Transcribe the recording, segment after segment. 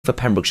for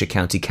Pembrokeshire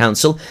County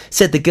Council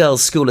said the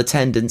girls' school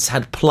attendance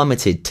had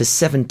plummeted to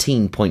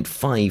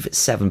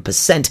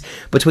 17.57%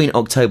 between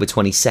October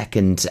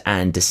 22nd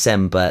and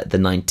December the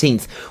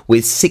 19th,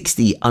 with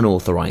 60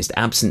 unauthorised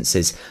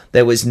absences.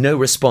 There was no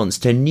response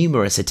to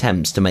numerous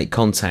attempts to make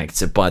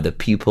contact by the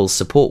pupil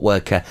support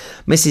worker.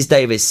 Mrs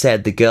Davis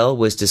said the girl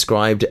was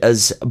described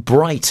as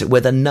bright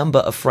with a number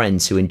of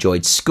friends who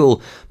enjoyed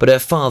school, but her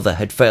father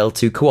had failed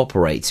to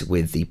cooperate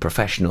with the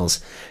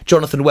professionals.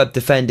 Jonathan Webb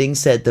defending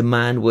said the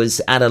man was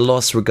at a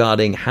loss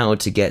regarding how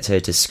to get her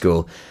to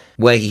school.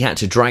 Where he had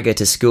to drag her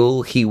to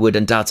school, he would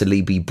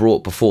undoubtedly be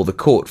brought before the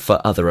court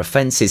for other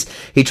offences.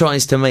 He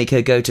tries to make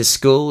her go to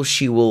school.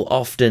 She will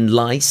often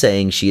lie,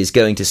 saying she is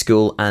going to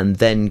school and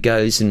then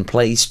goes and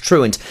plays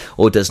truant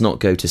or does not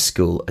go to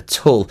school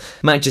at all.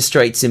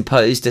 Magistrates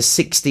imposed a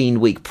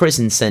 16-week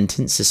prison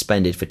sentence,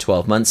 suspended for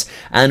 12 months,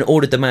 and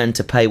ordered the man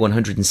to pay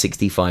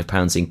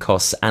 £165 in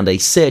costs and a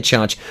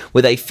surcharge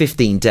with a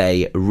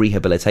 15-day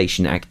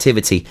rehabilitation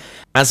activity.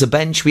 As a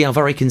bench, we are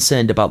very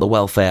concerned about the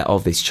welfare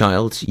of this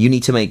child. You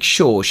need to make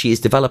sure she is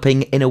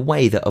developing in a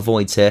way that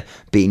avoids her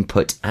being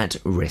put at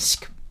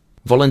risk.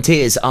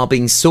 Volunteers are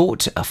being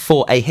sought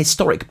for a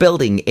historic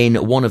building in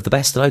one of the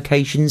best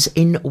locations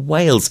in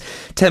Wales.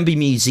 Tenby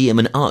Museum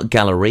and Art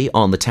Gallery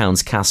on the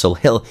town's Castle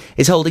Hill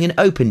is holding an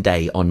open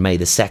day on May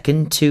the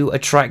 2nd to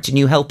attract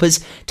new helpers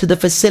to the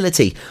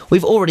facility.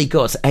 We've already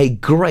got a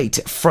great,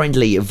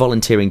 friendly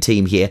volunteering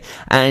team here,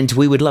 and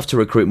we would love to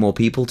recruit more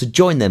people to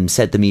join them,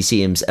 said the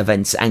museum's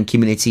events and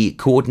community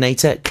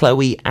coordinator,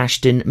 Chloe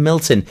Ashton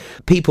Milton.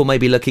 People may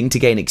be looking to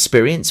gain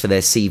experience for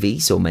their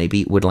CVs, or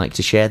maybe would like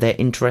to share their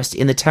interest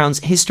in the town's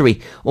history,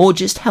 or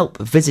just help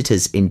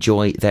visitors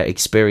enjoy their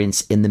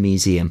experience in the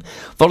museum.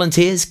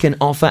 Volunteers can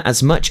offer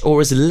as much or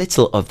as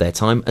little of their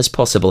time as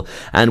possible,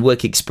 and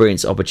work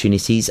experience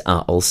opportunities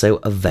are also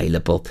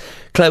available.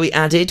 Chloe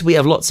added, "We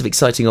have lots of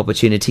exciting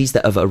opportunities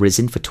that have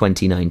arisen for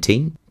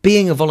 2019.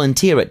 Being a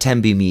volunteer at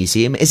Tenby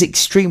Museum is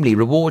extremely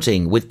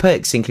rewarding, with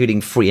perks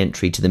including free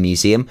entry to the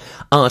museum,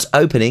 art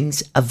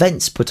openings,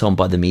 events put on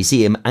by the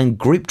museum, and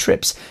group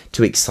trips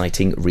to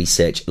exciting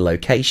research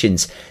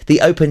locations.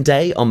 The open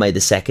day on May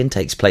the 2nd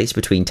takes place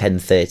between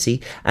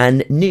 10:30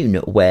 and noon,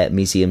 where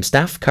museum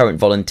staff, current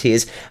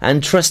volunteers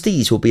and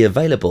trustees will be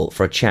available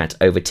for a chat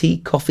over tea,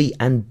 coffee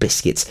and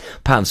biscuits.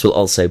 Pavs will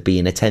also be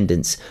in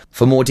attendance.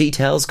 For more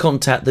details,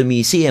 contact the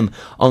museum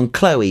on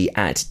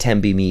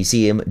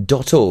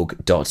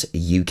chloe@tenbymuseum.org.uk.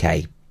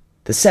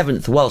 The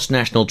 7th Welsh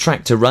National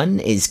Tractor Run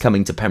is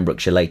coming to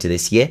Pembrokeshire later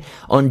this year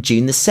on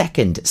June the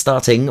 2nd,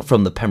 starting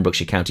from the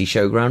Pembrokeshire County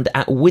Showground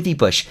at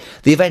Withybush.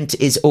 The event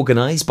is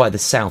organised by the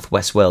South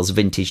West Wales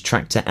Vintage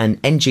Tractor and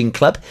Engine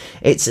Club.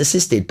 It's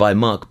assisted by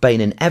Mark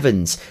Bain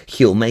Evans,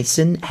 Huell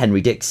Mason, Henry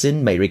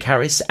Dixon, Mayrick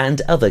Harris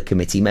and other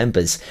committee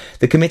members.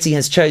 The committee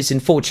has chosen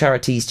 4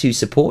 charities to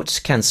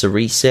support: Cancer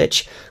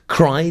Research,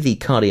 CRY, the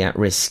Cardiac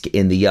Risk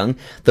in the Young,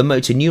 the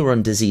Motor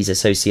Neuron Disease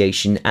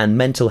Association and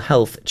mental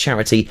health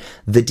charity,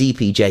 the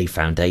DPJ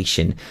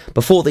Foundation.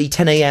 Before the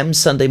 10 a.m.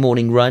 Sunday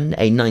morning run,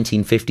 a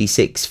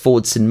 1956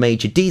 Fordson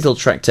Major diesel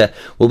tractor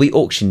will be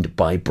auctioned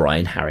by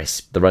Brian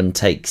Harris. The run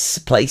takes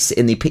place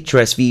in the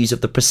picturesque views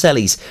of the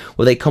Preselles,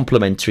 with a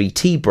complimentary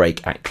tea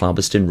break at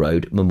Clarbeston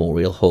Road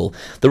Memorial Hall.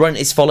 The run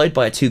is followed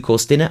by a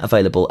 2-course dinner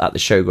available at the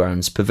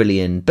Showgrounds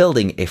Pavilion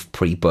building if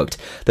pre-booked.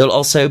 There will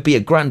also be a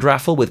grand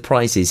raffle with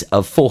prizes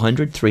of £400,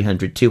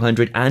 £300,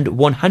 £200 and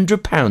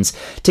 £100.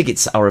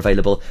 Tickets are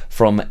available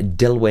from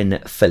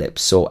Dilwyn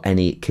Phillips or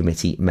any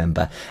committee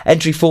member.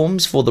 Entry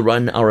forms for the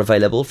run are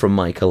available from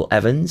Michael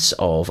Evans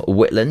of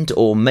Whitland,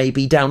 or may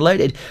be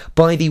downloaded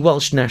by the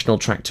Welsh National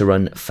Tractor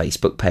Run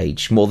Facebook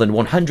page. More than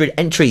 100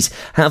 entries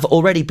have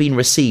already been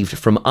received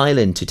from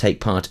Ireland to take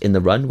part in the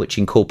run, which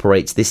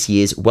incorporates this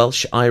year's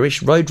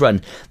Welsh-Irish Road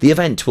Run. The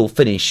event will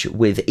finish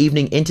with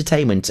evening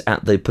entertainment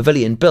at the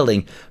Pavilion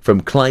building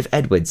from Clive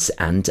Edwards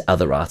and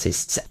other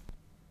artists.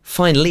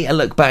 Finally, a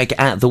look back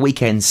at the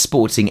weekend's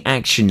sporting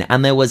action,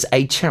 and there was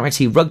a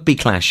charity rugby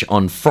clash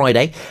on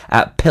Friday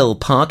at Pill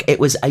Park. It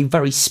was a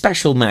very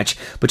special match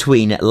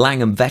between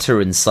Langham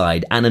veterans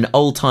side and an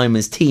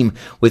old-timers team,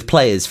 with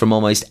players from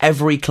almost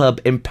every club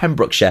in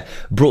Pembrokeshire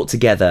brought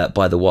together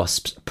by the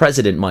Wasps'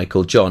 president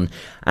Michael John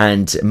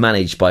and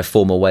managed by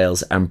former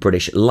Wales and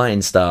British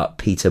Lion star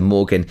Peter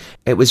Morgan.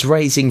 It was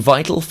raising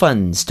vital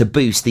funds to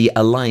boost the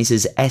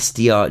Eliza's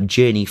SDR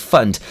Journey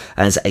Fund,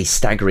 as a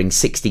staggering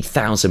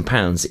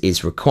 £60,000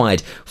 is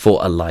required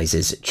for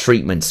Eliza's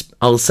treatments.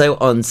 Also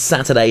on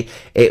Saturday,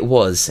 it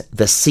was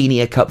the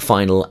Senior Cup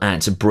final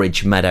at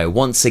Bridge Meadow.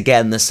 Once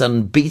again, the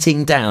sun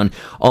beating down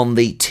on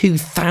the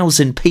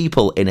 2,000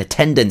 people in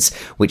attendance,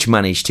 which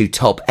managed to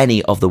top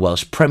any of the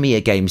Welsh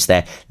Premier games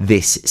there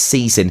this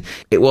season.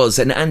 It was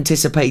an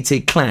anticipated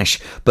clash,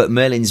 but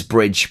Merlin's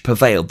Bridge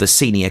prevailed, the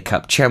Senior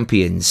Cup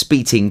champions,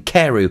 beating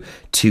Carew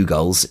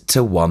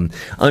 2-1.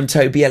 I'm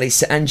Toby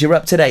Ellis, and you're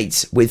up to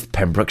date with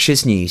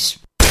Pembrokeshire's news.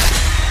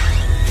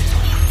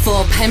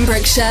 For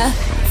Pembrokeshire,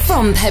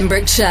 from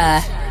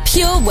Pembrokeshire,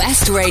 Pure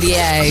West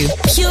Radio.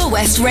 Pure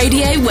West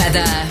Radio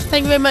weather.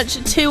 Thank you very much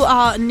to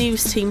our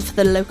news team for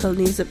the local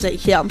news update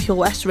here on Pure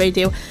West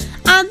Radio.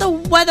 And the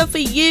weather for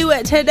you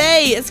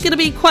today, it's going to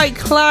be quite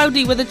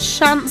cloudy with a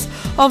chance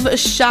of a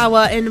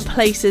shower in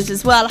places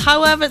as well.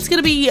 However, it's going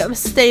to be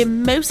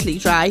staying mostly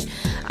dry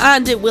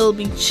and it will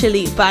be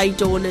chilly by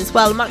dawn as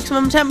well.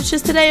 Maximum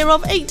temperatures today are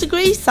of 8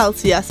 degrees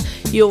Celsius.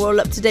 You're all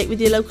up to date with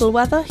your local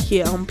weather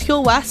here on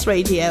Pure West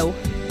Radio.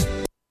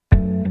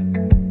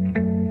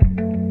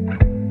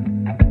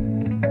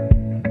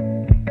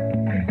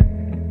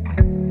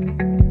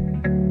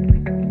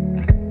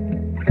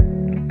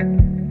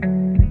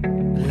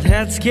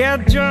 Let's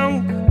get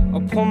drunk,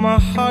 I'll pour my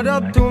heart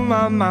up through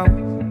my mouth.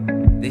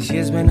 This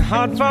year's been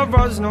hard for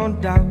us, no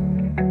doubt.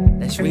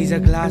 Let's raise a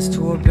glass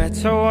to a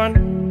better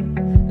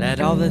one.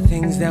 Let all the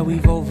things that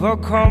we've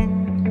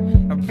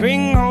overcome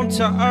bring home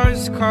to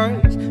us,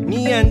 cause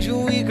me and you,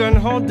 we can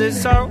hold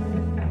this out.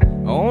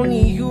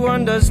 Only you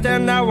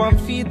understand how I'm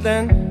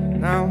feeling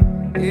now,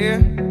 yeah.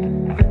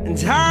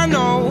 And I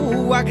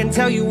know I can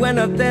tell you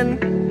anything.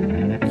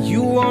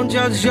 You won't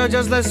judge, you're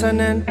just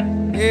listening,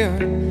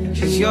 yeah.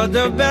 Cause you're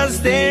the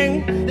best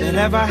thing that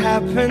ever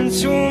happened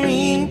to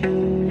me.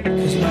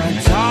 Cause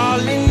my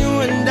darling, you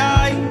and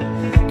I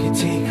could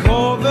take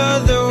over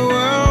the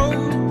world,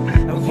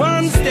 and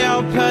one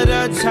step at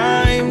a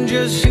time,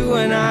 just you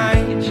and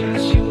I.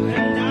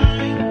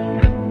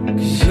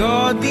 Cause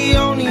you're the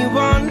only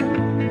one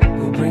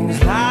who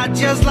brings light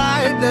just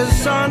like the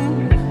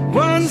sun.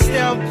 One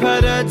step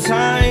at a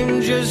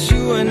time, just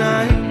you and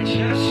I.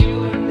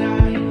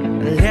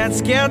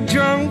 Let's get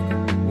drunk,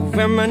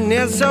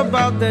 reminisce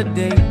about the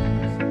day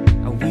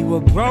we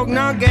were broke,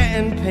 not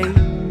getting paid,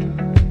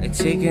 like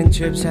taking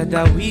trips at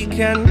the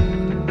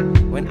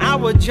weekend, when I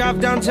would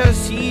drive down to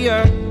see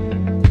her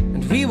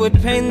and we would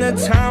paint the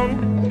town.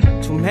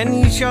 Too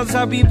many shots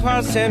I'd be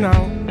passing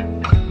out,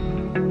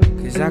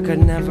 cause I could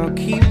never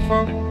keep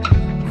up.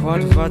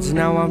 Quad words,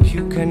 now I'm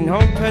puking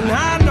open.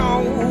 I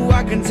know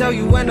I can tell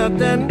you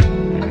anything.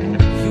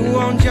 You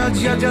won't judge,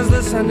 you're just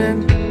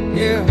listening,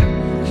 yeah.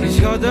 Cause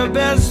you're the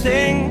best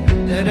thing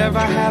that ever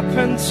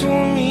happened to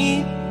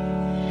me.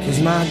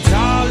 Cause my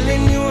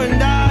darling, you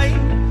and I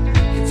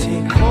can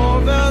take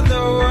over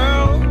the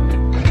world,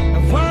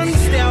 and one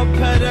step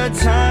at a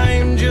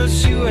time,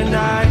 just you and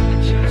I.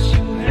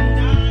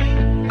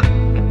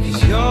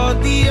 Cause you're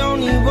the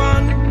only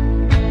one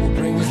who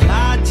brings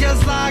light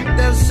just like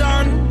the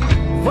sun.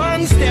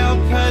 One step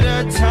at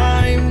a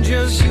time,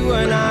 just you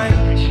and I.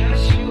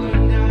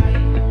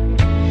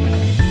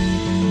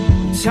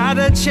 Tired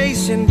of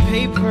chasing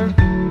paper,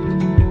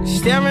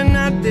 staring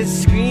at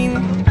this screen.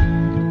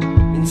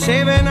 Been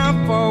saving up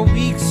for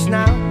weeks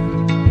now,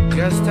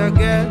 just to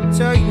get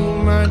to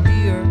you, my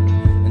dear.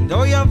 And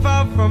though you're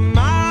far from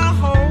my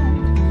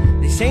home,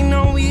 this ain't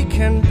no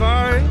weekend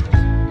bird.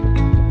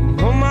 You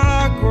know my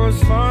heart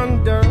grows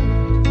fonder.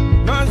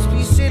 Must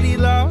be city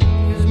love,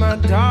 cause my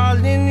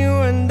darling, you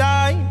and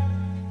I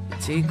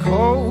take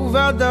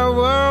over the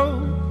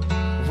world,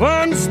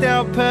 one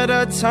step at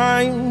a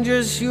time,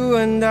 just you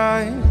and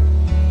I.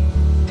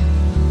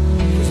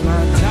 Cause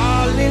my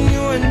darling,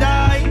 you and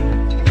I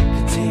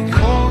can take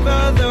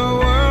over the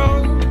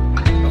world,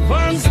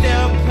 one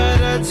step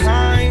at a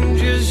time,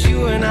 just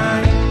you and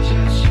I.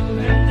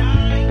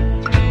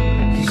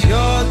 Cause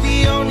you're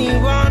the only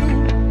one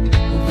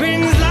who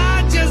brings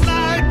light just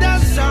like the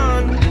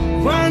sun.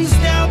 One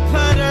step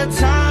at a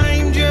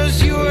time,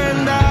 just you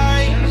and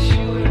I.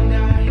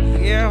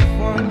 Yeah,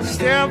 one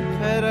step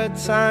at a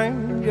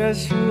time,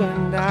 just you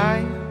and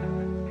I.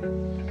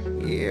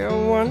 Yeah,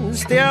 one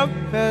step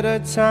at a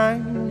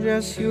time,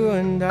 just you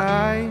and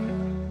I.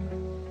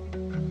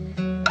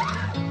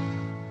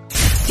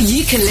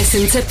 You can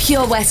listen to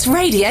Pure West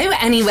Radio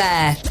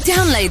anywhere.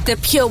 Download the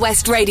Pure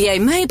West Radio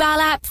mobile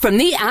app from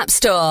the App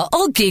Store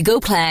or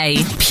Google Play.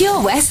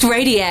 Pure West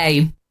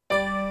Radio.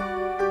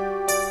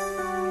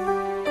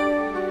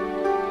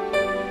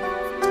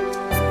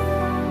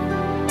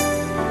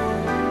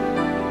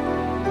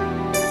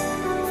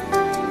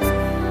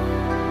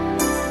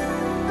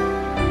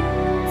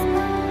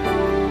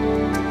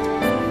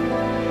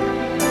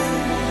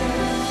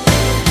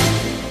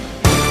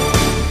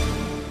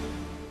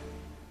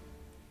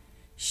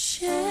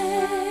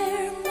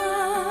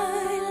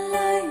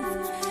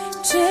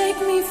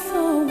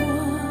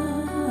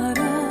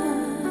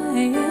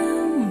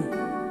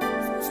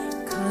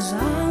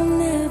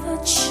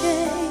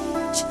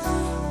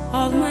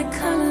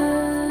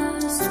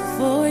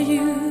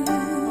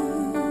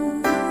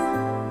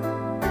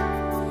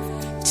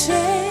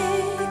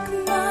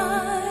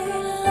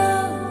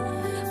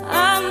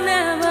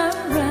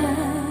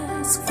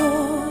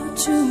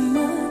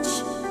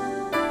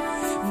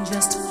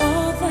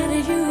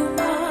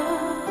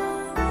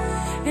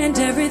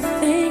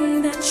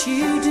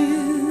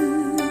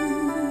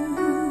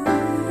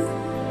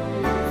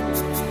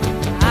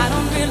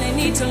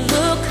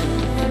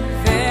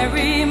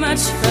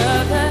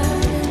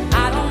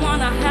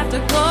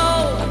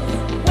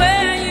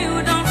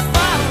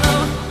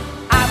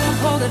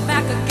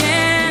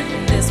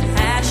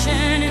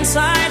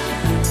 Inside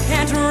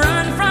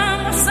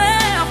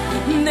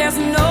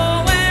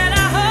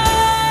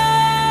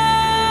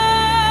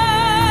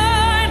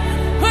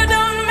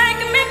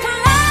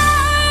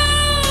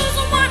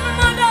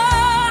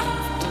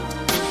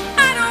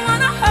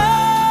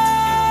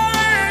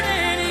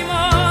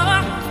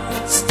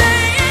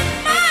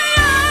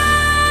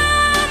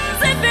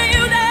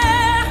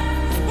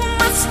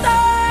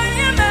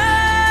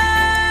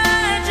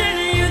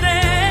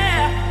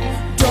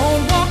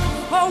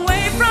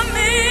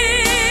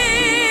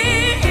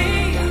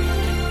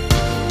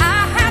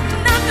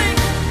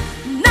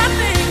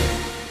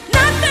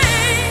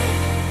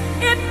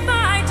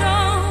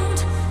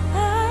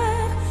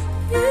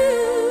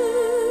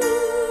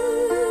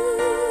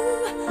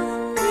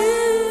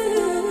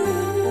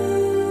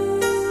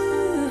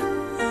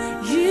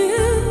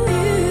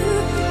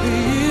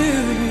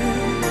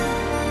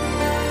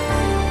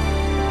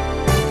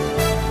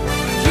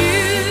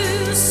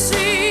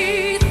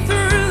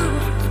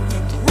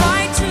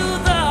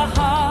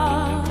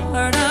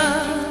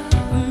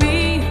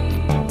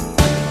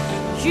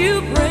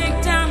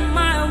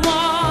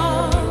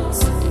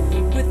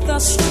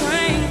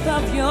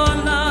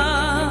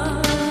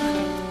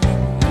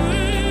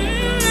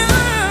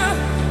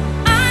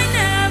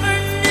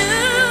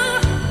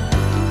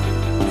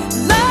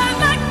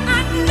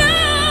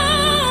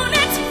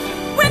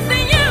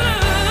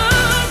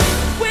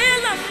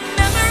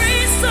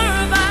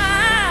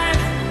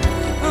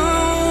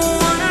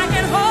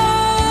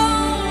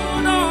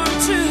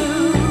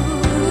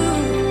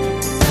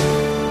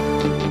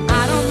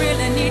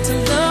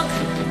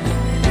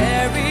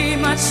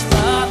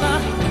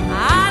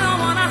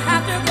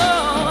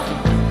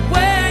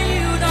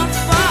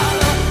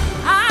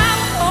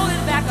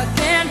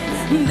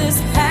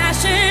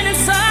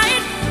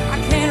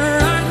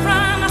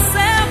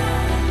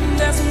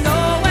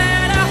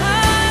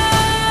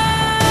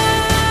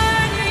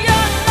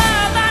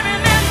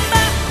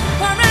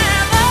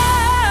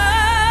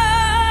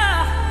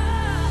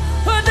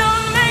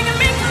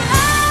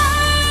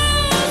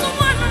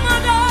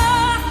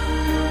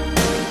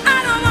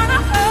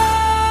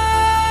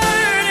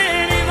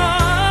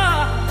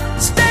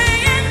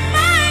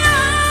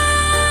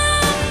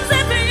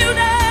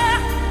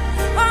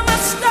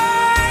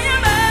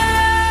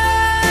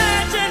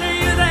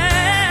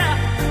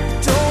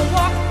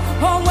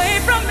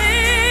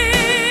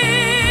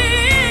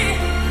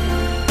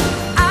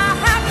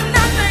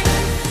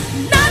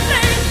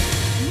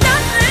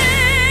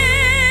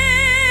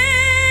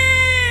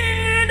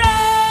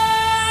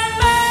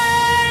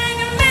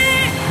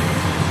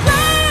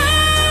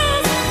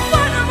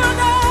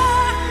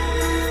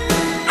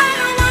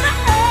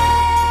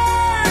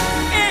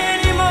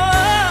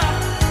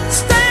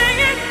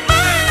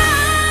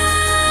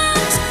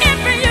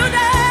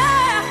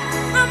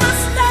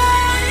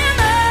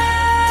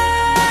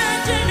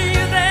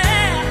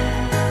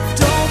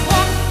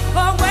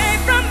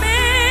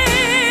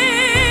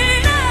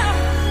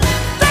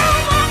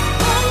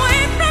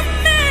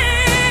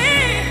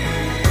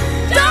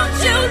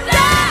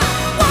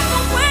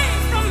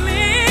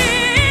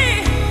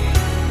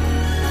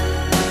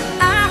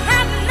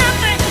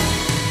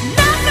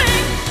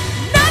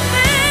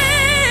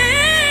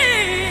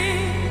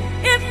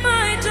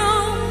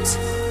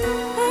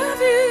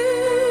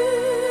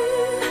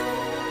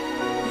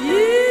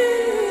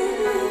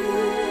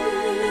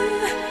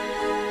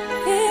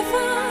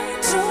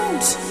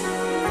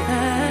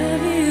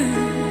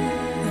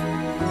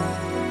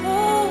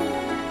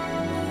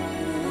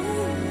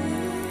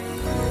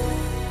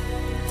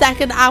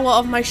second hour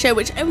of my show,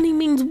 which only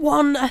means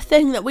one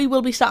thing, that we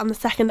will be starting the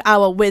second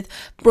hour with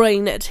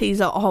brain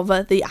teaser of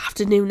the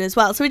afternoon as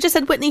well. So we just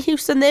had Whitney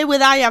Houston there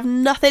with I Have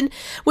Nothing.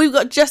 We've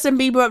got Justin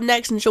Bieber up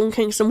next and Sean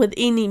Kingston with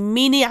Eeny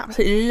Meeny.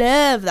 Absolutely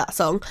love that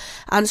song.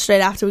 And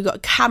straight after we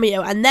got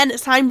Cameo, and then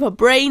it's time for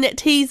brain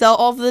teaser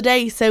of the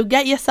day, so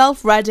get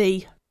yourself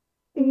ready.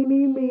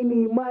 Eeny,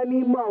 meeny,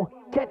 miny, mo.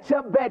 Catch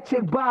a bad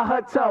chick by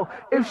her toe.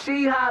 If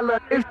she holler,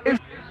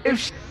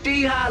 if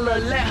she holler,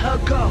 let her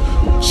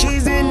go.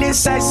 She's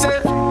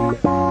indecisive.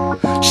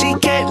 She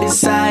can't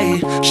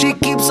decide. She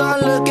keeps on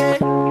looking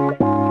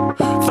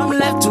from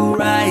left to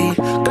right.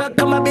 Girl,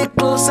 come a bit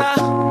closer.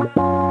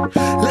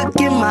 Look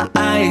in my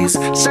eyes.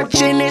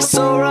 Searching is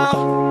so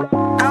wrong.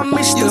 I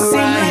miss the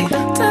right. Like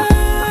the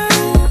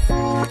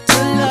time to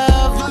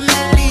love him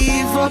and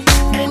leave him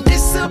and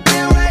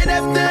disappear right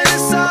after the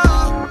song.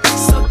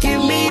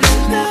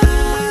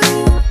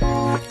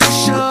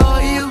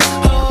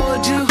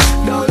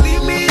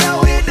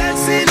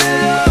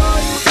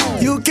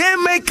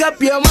 Up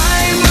your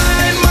mind,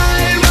 mind,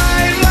 mind,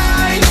 mind,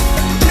 mind.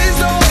 Please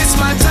don't waste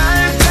my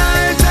time,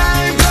 time,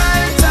 time,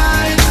 time,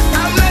 time.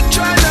 I'm not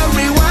trying to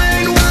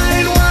rewind,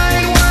 wind,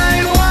 wind,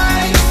 wind,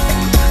 wind.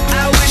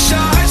 I wish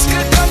our hearts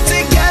could come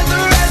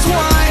together as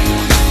one.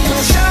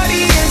 But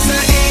Shawty is a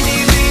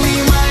eeny,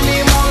 meeny, miny,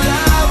 mo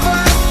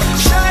lover.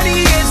 Shawty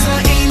is a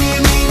eeny,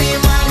 meeny,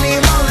 miny,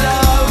 mo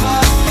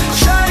lover.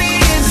 Shawty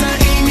is a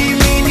eeny,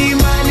 meeny,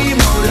 miny,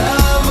 mo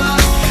lover.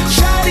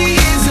 Shawty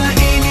is a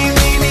eeny,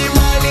 meeny,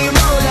 miny, mo.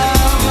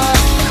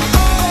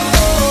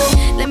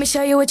 Let me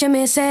show you what you're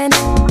missing.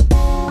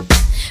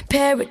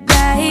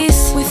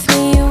 Paradise. With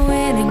me you're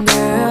winning,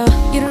 girl.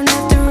 You don't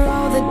have to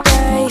roll the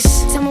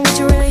dice. Tell me what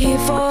you're really here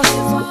for.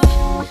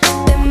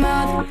 Them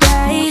other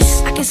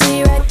guys, I can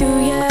see right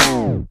through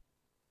you.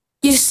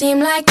 You seem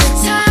like the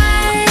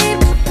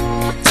type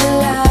to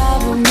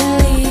love them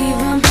and leave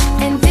them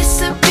and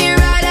disappear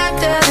right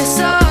after the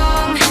song.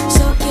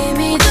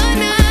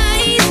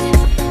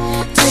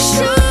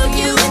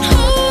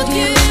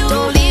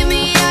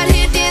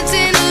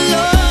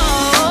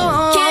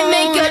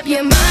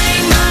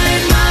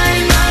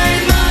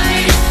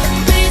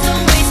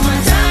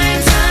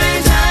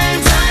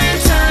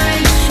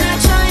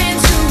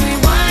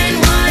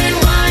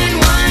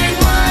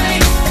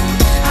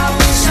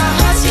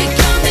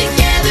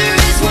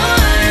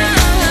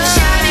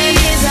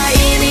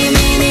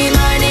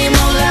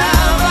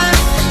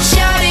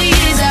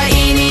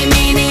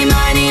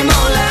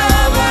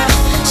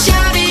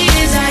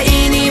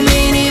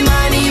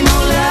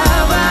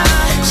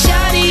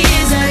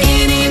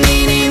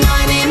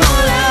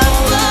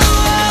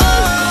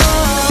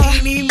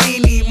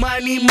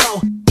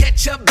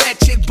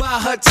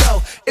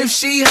 if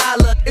she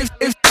holler,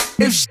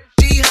 if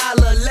she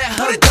holler, let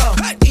her go.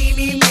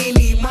 Eeny,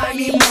 meeny,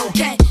 miny, mo.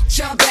 Can't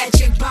jump at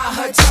you by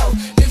her toe.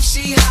 If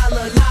she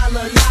holler,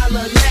 holler,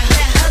 holler, let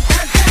her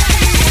go.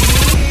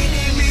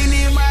 Eeny,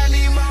 meeny,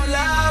 miny, mo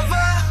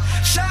lover.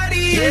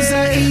 Shawty is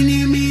a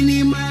eeny,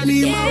 meeny,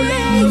 miny, mo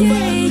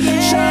lover.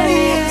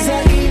 Shawty is a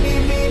eeny,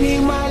 meeny,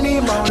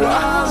 miny, mo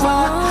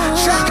lover.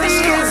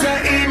 Shawty is a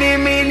eeny,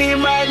 meeny,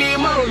 miny,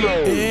 mo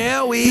lover.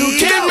 Yeah, you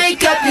can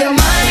make up your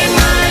mind.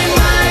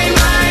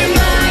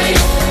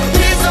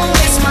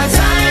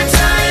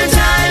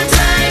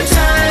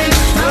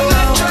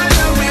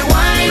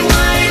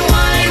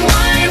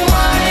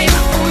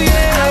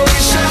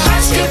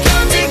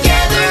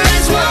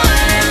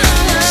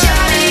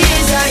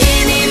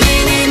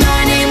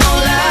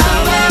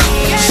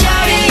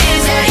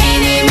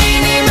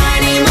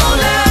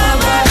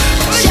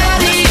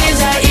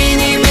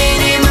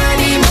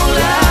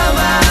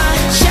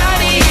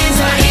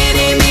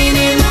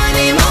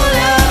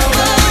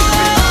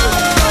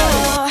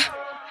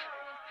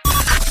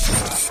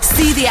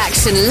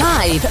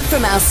 Live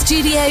from our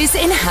studios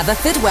in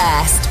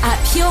Haverfordwest at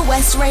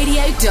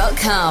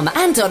purewestradio.com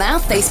and on our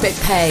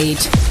Facebook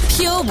page,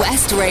 Pure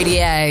West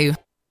Radio.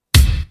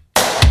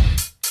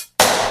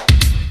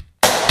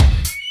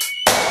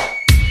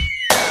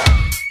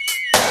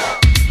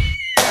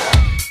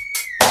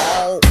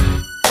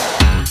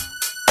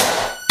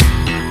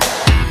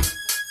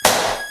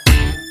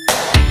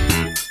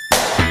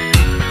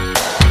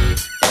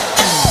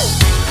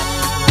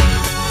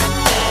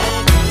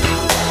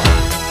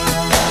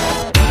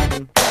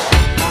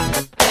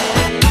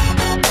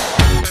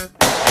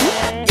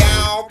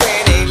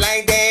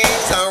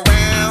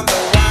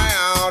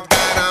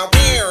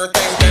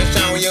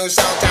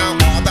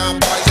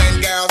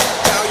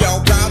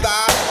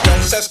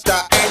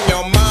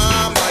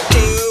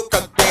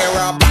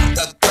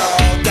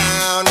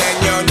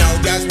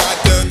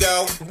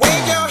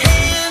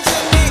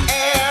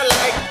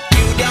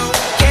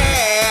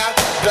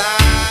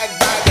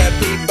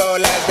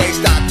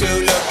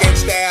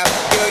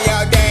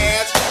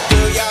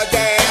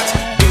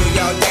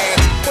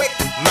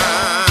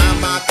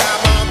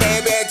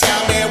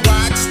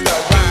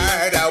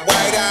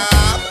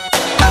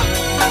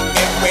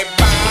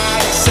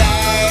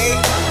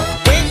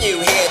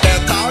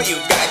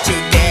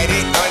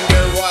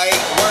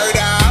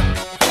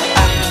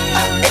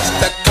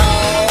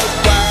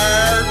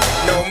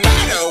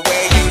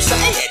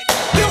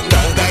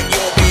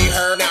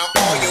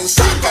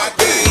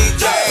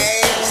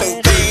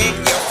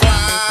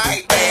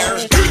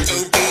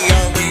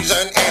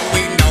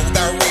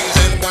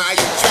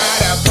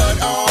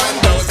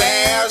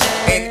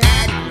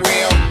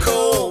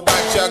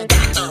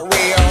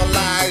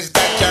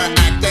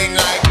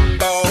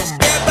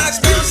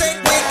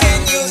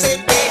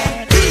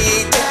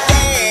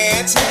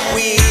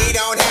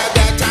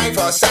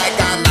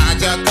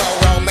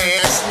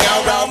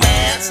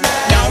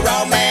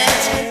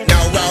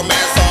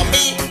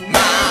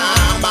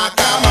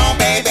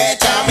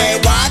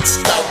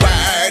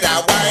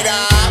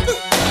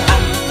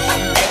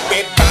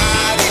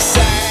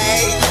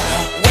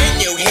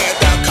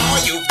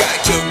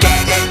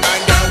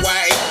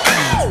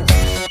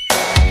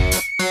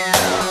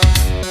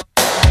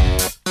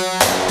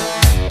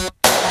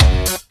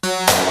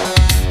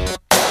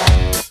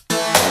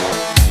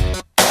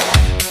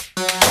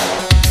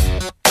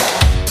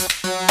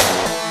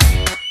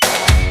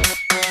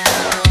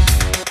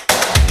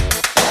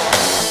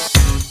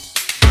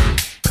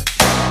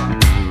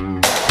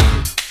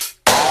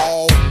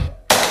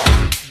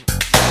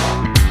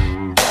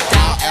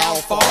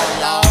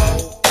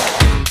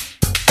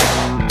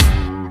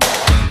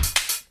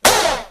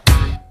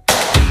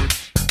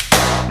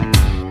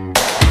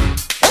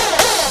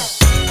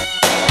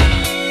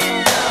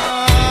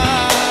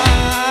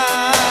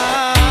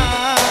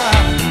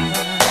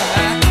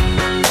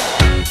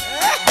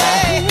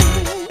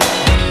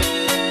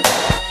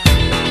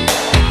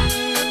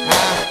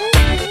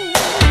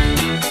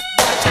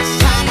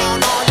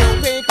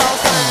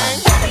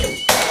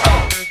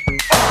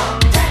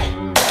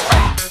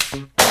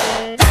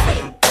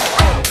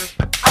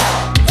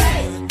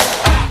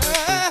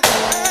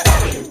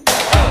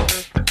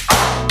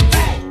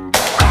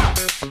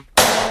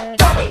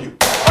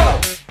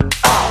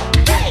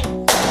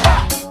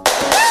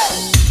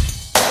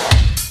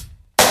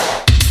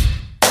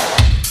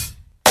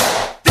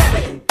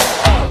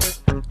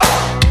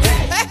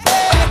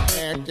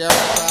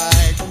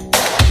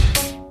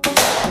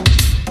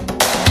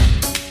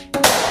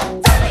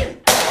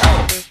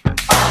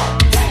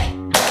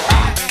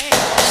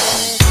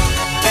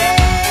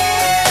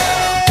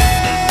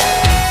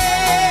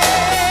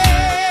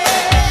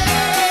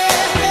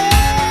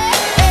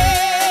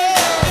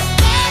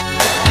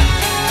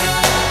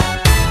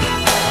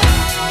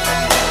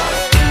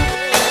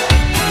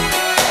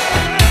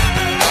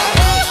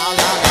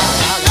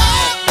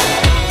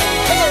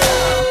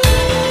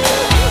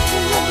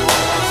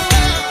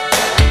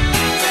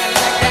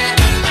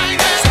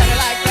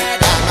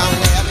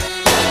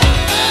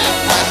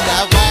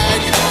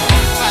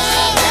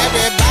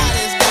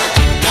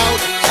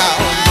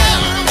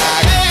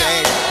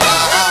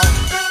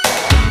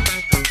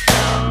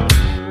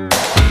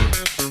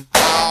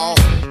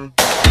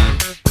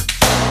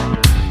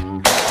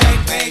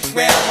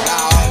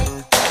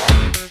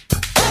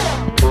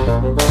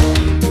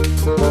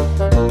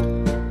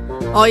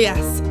 Oh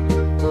yes,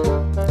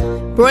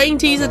 brain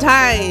teaser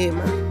time.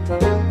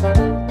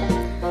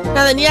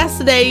 Now then,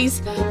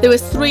 yesterday's there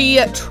was 3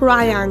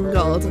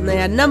 triangles, and they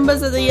had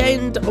numbers at the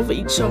end of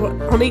each,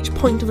 on each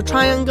point of a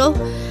triangle,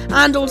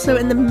 and also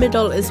in the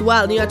middle as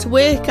well. And you had to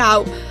work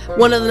out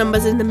one of the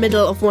numbers in the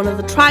middle of one of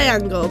the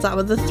triangles out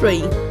of the 3.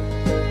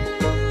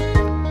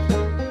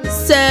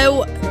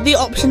 So the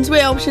options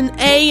were option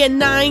A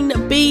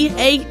 9, B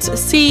 8,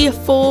 C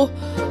 4,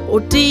 or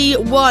D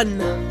 1.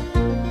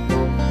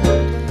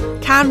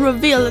 Can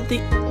reveal that the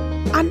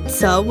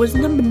answer was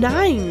number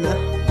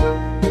 9.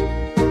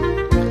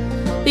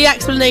 The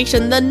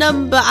explanation: the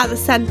number at the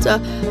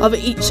centre of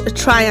each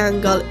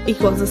triangle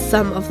equals the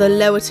sum of the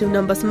lower 2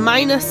 numbers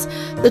minus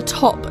the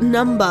top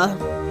number.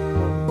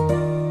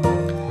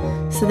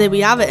 So there we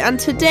have it. And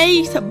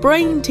today's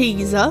brain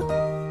teaser: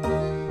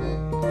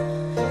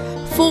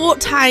 4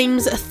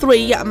 times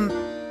 3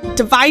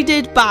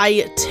 divided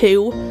by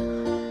 2,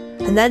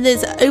 and then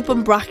there's an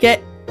open bracket,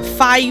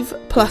 5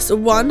 plus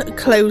 1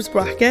 close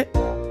bracket,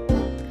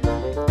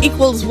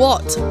 equals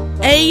what?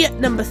 A,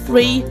 number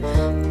 3,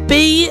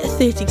 B,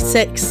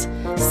 36,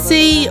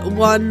 C,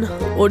 1,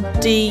 or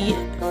D,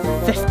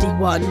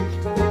 51.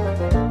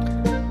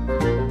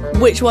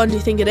 Which one do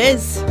you think it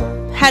is?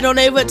 Head on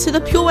over to the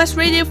Pure West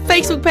Radio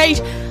Facebook page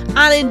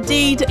and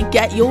indeed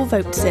get your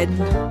votes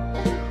in.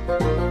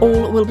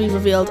 All will be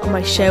revealed on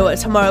my show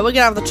tomorrow. We're going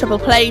to have the triple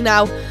play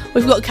now.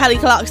 We've got Kelly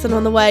Clarkson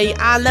on the way,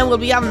 and then we'll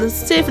be having the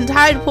Surf and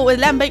Tide report with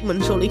Len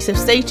Bateman shortly, so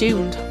stay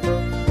tuned.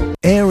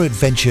 Air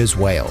Adventures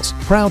Wales,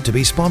 proud to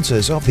be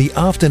sponsors of the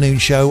afternoon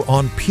show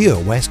on Pure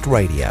West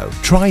Radio.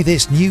 Try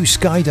this new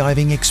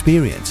skydiving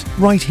experience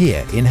right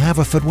here in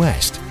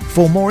Haverfordwest.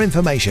 For more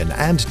information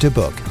and to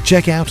book,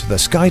 check out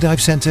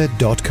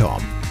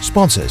theskydivecentre.com.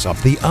 Sponsors of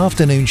the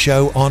afternoon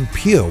show on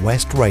Pure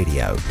West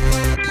Radio.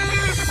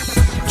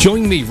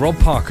 Join me, Rob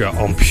Parker,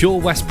 on Pure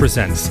West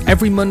Presents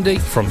every Monday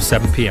from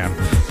 7 p.m,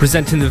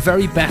 presenting the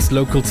very best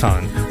local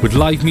talent with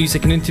live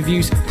music and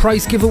interviews,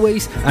 prize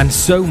giveaways and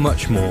so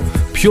much more.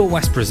 Pure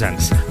West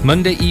Presents,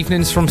 Monday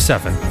evenings from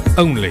 7,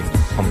 only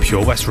on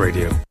Pure West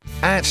Radio.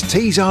 At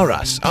Tees R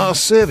Us, our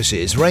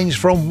services range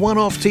from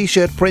one-off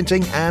t-shirt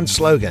printing and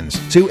slogans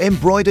to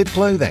embroidered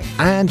clothing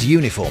and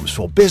uniforms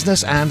for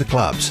business and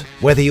clubs.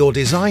 Whether your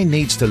design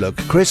needs to look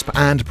crisp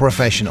and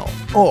professional,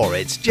 or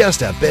it's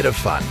just a bit of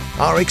fun,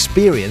 our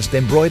experienced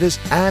embroiders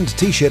and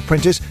t-shirt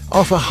printers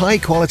offer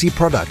high-quality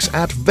products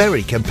at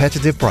very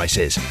competitive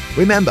prices.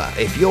 Remember,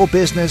 if your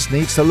business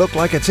needs to look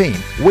like a team,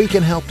 we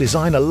can help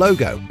design a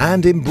logo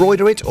and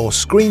embroider it or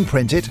screen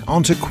print it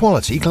onto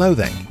quality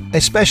clothing,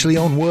 especially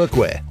on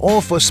workwear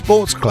or for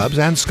sports clubs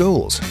and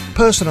schools.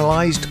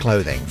 Personalised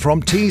clothing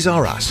from Tees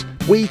R Us.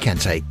 We can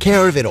take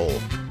care of it all.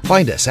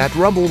 Find us at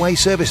Rumbleway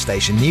Service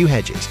Station, New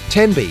Hedges,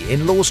 10B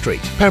in Law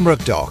Street,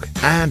 Pembroke Dock,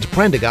 and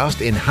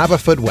Prendergast in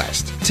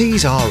Haverfordwest.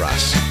 Tees R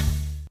Us.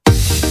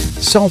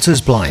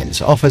 Salters Blinds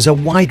offers a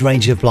wide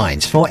range of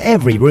blinds for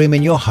every room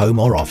in your home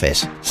or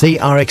office. See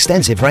our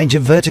extensive range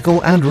of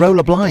vertical and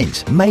roller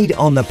blinds made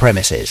on the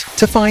premises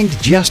to find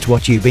just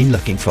what you've been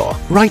looking for.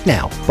 Right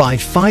now, buy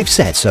 5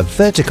 sets of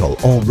vertical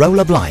or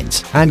roller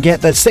blinds and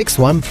get the 6th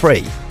one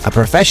free. A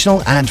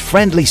professional and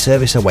friendly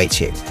service awaits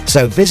you.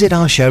 So visit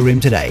our showroom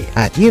today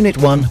at Unit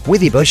 1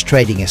 Withybush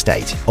Trading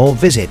Estate or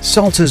visit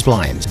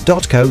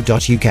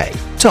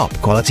saltersblinds.co.uk. Top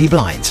quality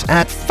blinds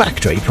at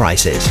factory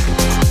prices.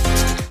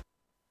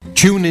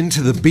 Tune in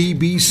to the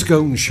BB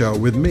Scone Show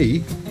with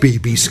me,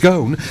 BB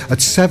Scone,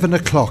 at 7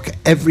 o'clock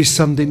every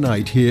Sunday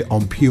night here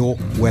on Pure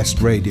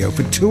West Radio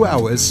for 2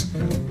 hours,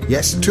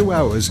 yes, 2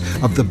 hours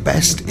of the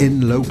best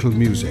in local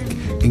music,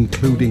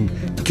 including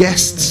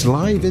guests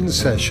live in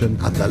session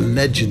and the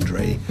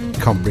legendary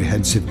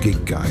Comprehensive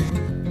Gig Guide.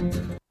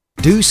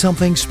 Do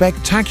something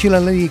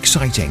spectacularly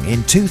exciting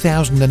in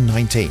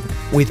 2019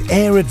 with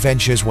Air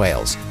Adventures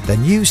Wales, the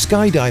new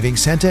skydiving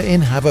centre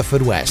in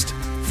Haverfordwest.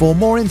 For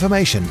more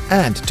information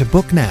and to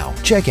book now,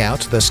 check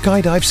out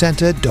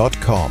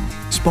theskydivecentre.com.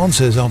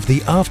 Sponsors of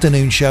the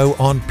afternoon show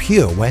on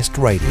Pure West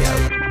Radio.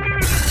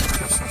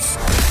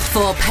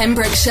 For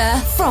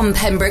Pembrokeshire, from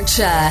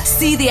Pembrokeshire,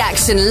 see the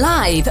action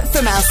live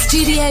from our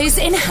studios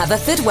in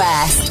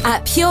Haverfordwest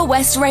at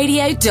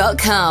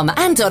purewestradio.com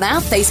and on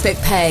our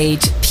Facebook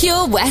page,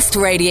 Pure West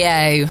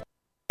Radio.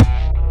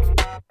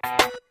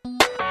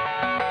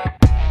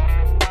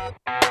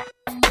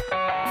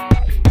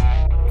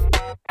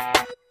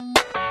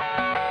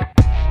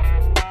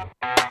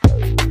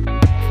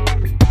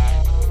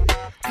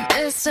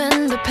 Miss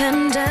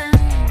Independent,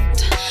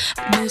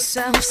 Miss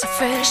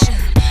Self-Sufficient,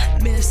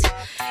 Miss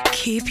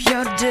Keep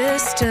Your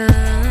Distance,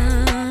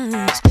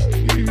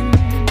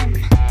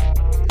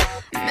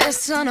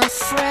 Miss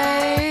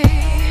Unafraid,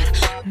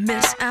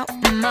 Miss Out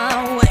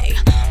My Way,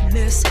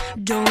 Miss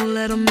Don't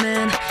Let a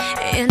Man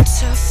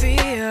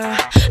Interfere,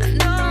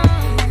 no,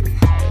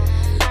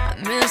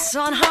 Miss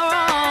On Her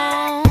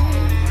Own,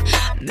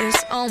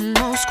 Miss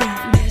Almost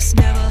Grown, Miss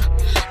Never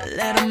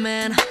Let a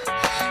Man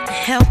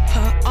help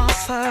her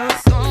off her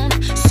throne.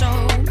 So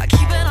by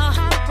keeping her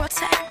heart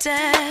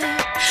protected,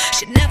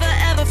 she'd never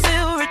ever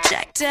feel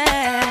rejected.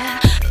 A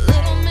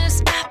little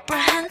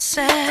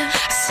expensive.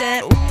 I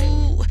said,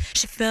 ooh,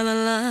 she fell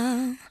in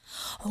love.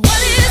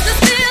 What is this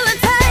feeling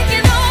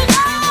taking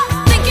over?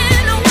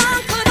 Thinking no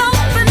one could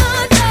open the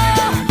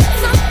door.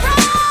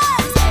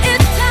 Surprise,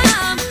 it's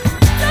time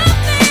to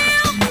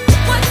feel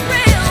what's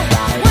real.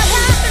 What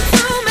happened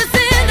to Miss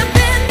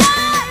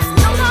Independence?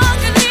 No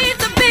longer need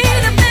to be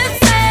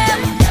defensive.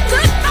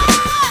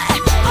 Goodbye,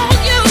 all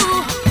you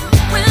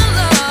when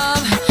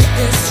love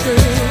is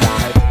true.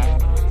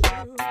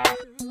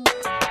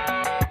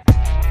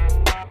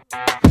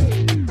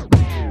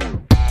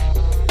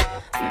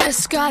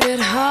 Misguided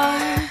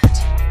heart,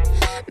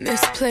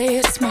 misplay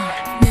it smart.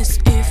 Miss,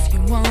 if you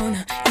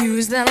wanna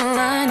use that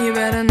line, you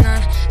better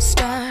not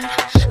start.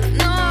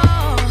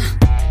 No,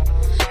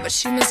 but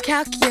she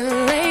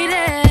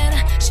miscalculated.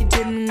 She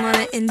didn't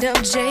wanna end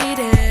up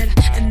jaded,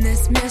 and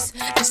this miss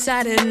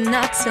decided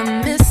not to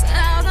miss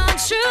out on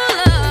true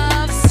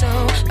love. So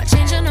by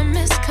changing her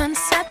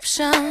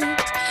misconceptions,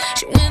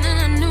 she went in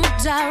a new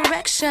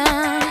direction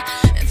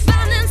and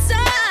found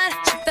inside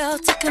she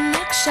felt a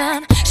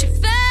connection. She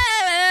fell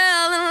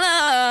in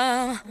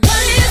love.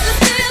 What is the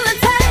feeling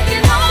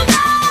taking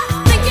over?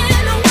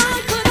 Thinking no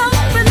one could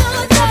open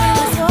the door.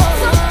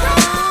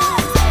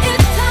 Surprise,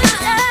 it's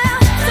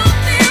time to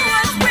feel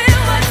what's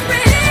real, what's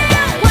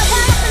real. What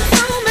happened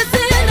to Miss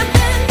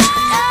Independence?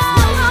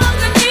 No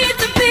longer need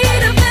to be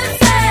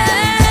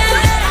defensive.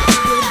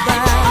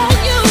 Goodbye, all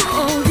you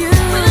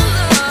when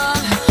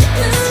love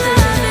is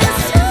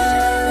true.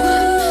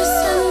 When Miss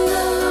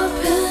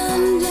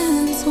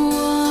Independence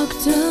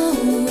walked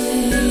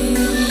away,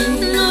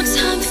 no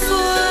time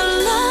for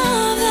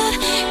love that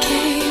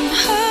came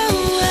her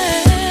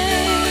way.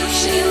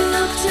 She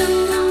looked in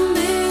the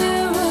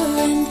mirror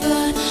and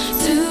thought,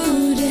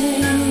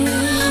 today,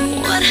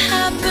 what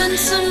happened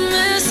to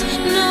Miss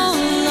No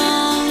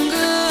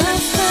Longer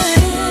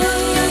Afraid?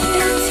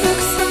 It took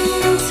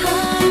some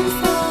time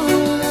for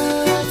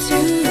her to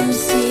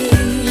see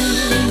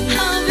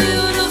how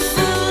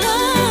beautiful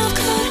love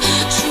could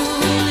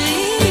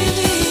truly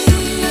be.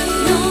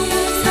 No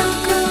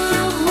talker,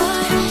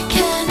 why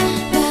can't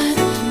that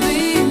be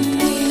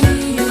me?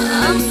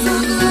 I'm so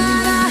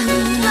glad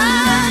I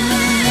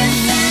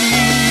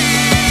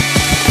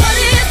What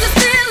is this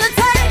feeling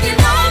taking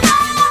over?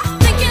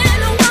 Thinking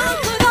no one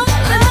could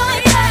open the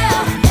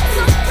door.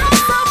 Surprise,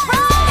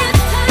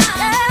 it's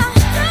time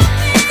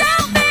to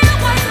feel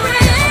what's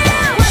real.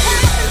 What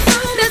happened to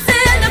Miss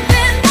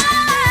Independence?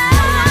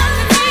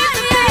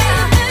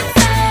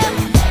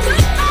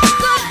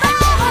 Goodbye,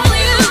 all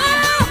you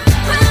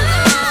when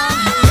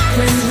love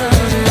is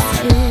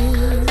true.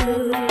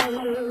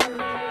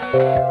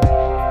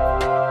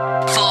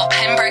 For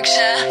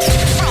Pembrokeshire,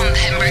 from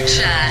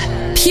Pembrokeshire,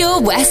 Pure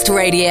West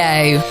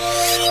Radio.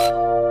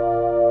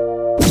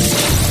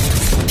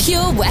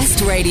 Pure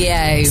West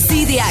Radio.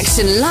 See the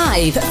action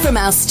live from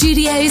our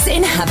studios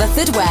in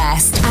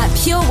Haverfordwest at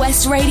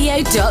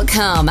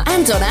purewestradio.com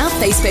and on our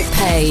Facebook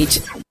page.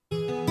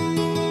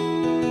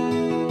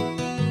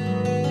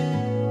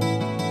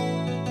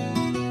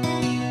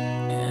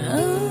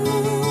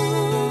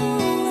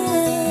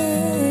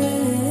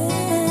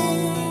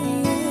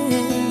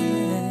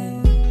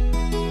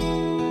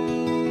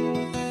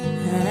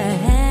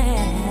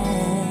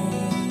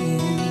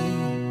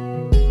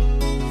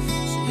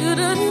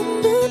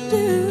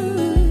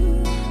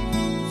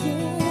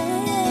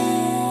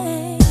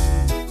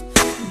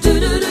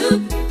 Do-do-do,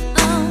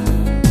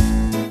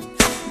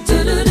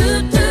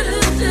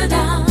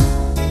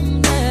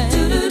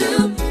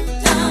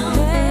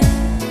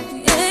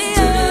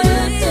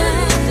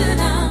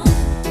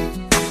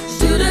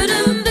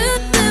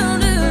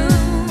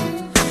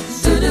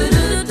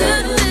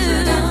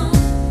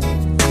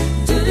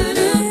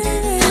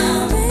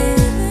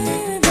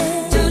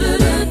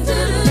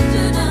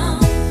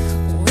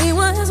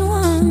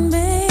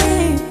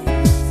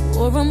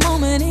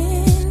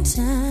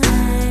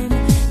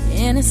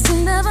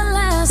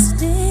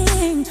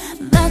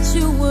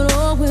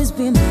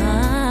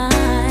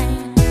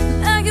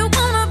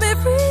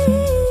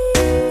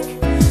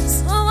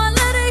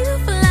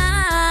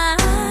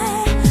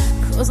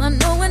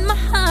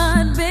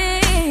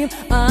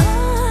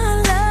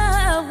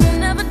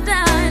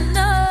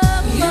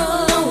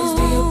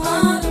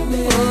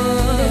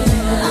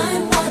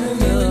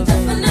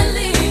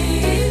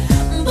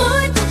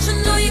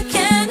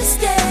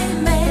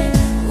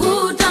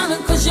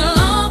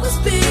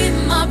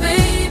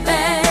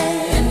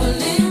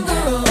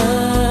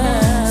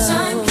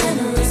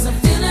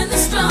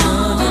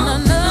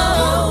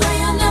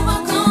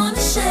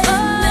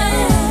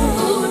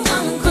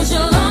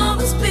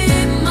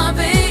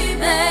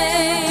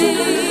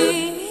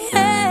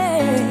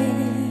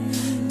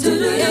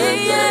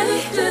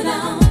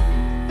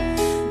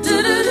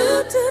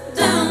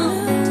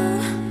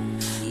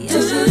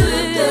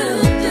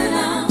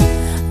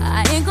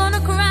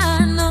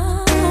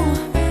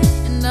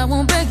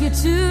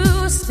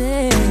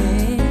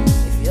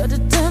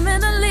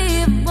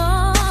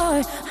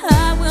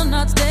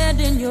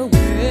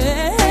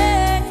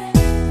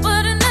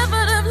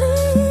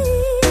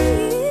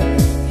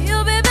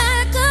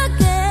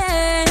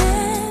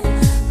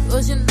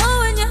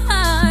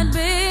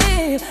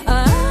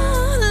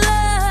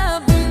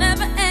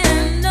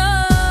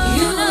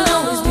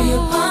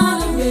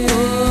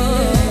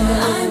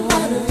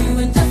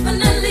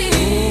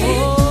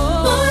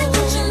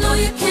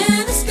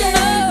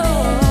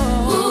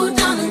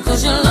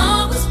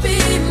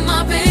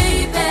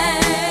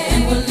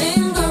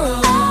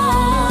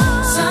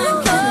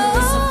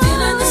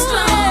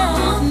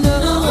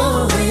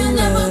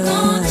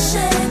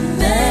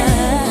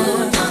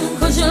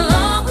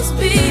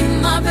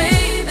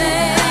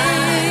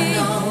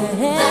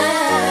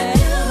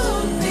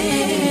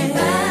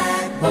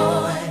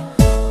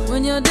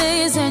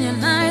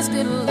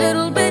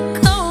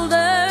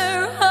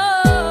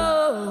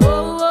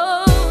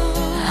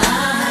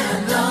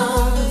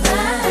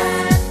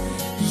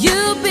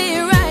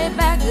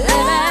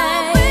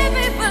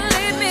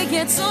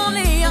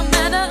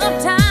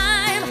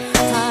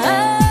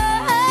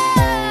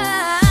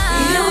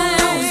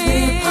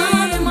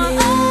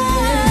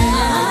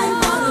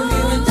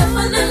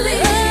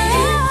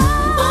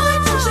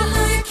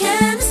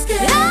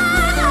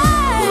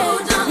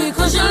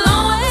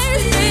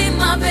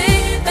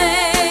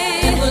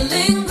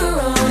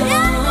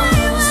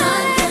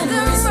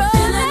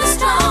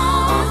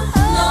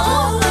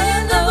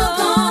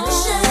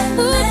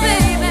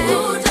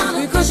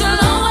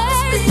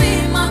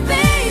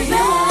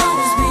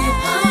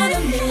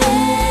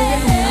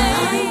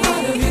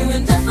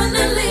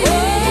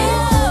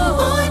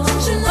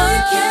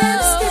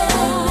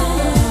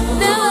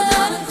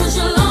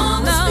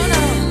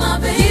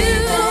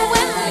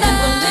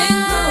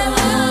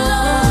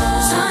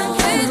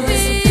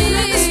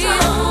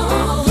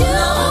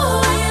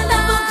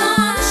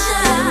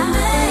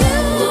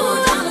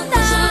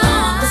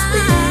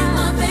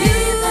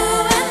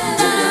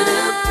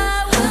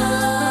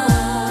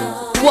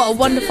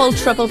 wonderful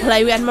triple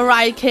play. We had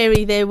Mariah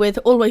Carey there with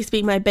Always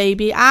Be My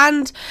Baby,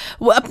 and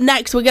up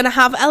next we're going to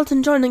have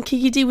Elton John and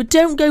Kiki D with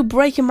Don't Go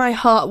Breaking My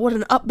Heart. What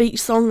an upbeat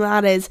song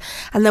that is.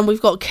 And then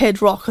we've got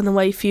Kid Rock on the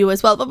way for you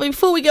as well. But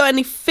before we go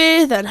any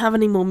further and have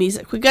any more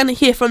music, we're going to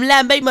hear from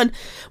Len Bateman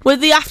with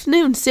the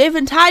afternoon surf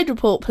and tide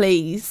report,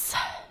 please.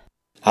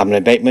 I'm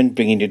Len Bateman,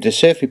 bringing you the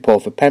surf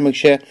report for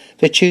Pembrokeshire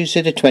for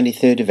Tuesday the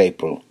 23rd of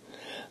April.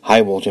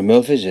 High water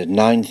Milford is at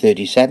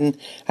 9.37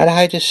 at a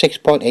height of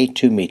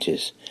 6.82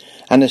 metres,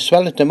 and the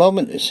swell at the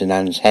moment at St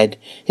Anne's Head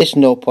is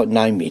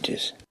 0.9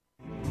 metres.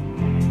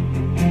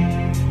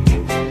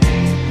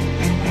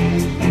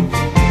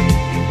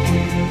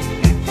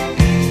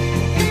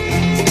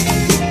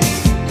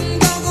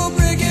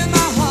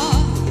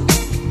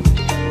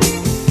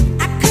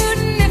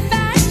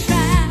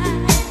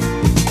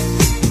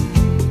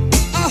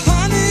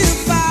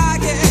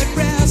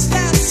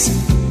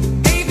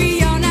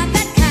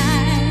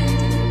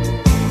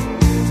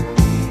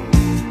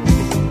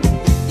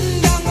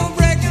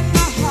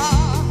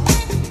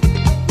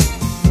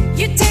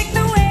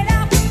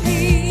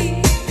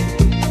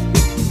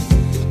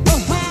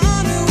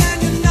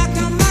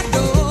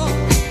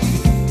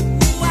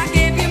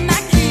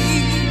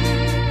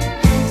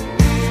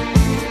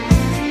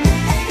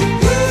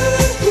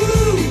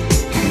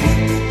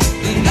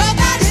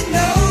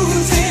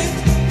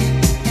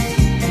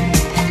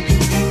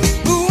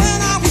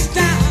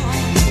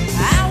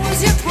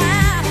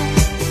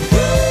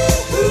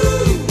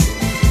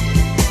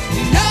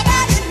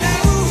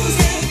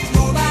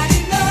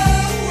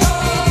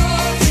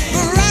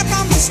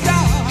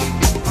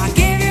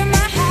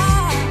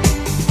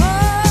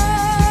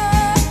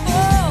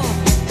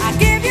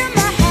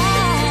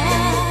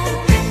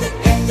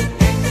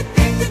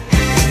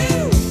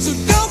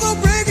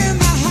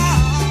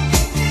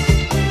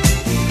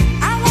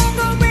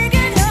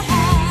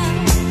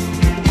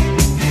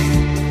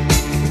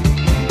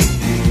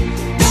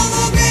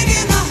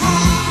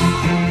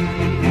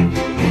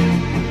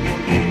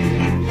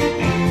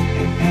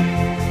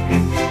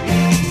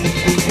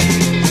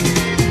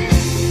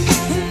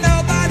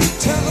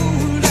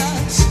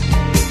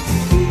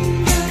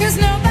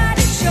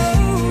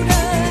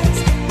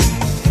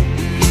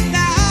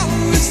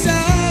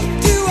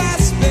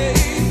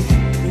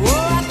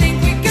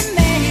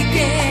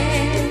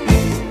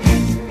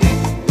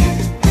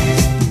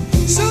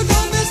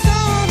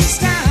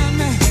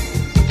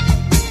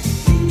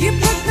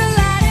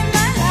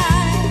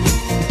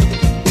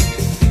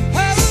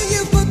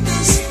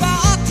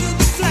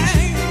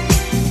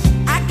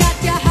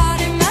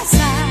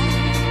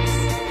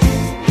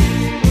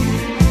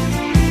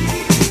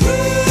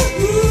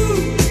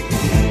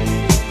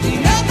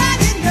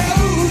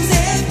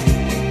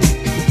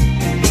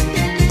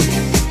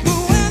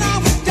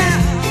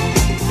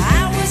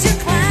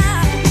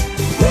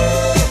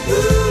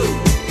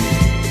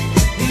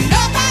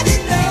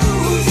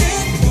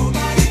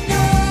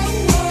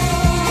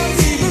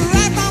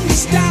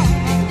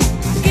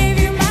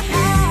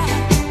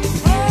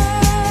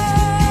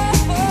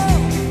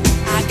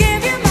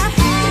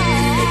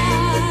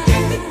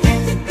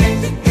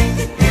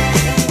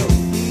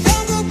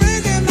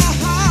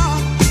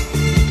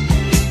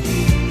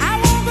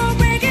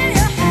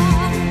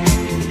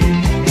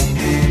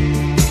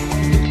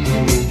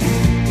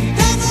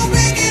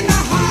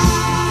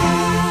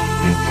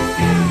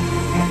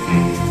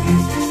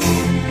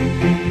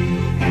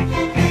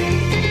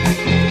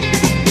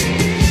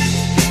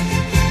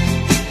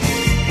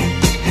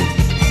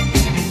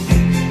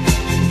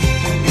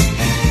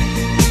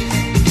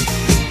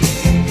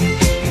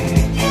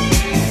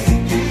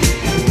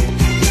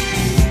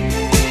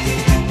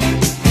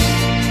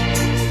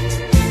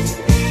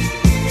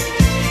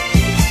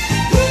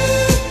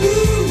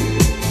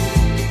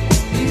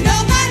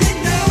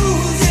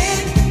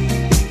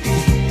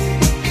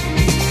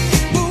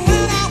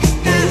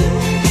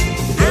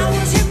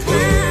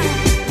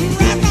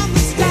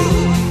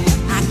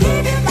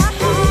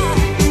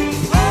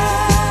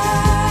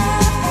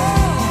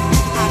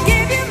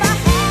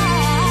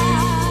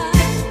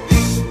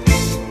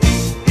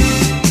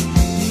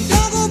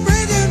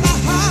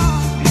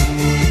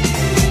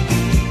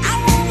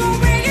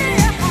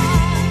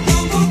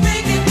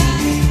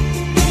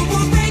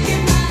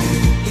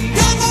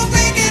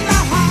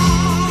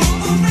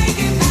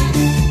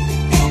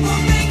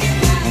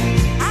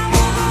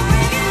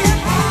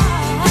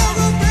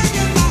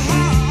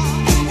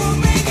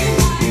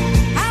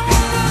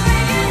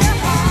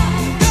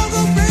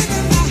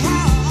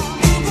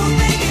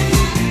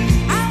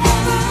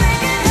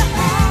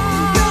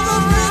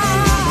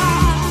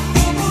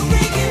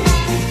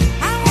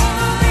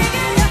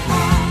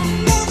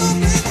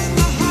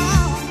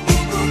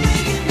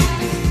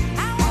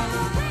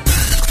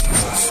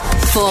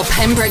 For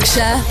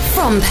Pembrokeshire,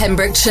 from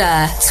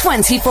Pembrokeshire,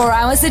 24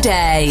 hours a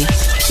day.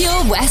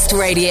 Pure West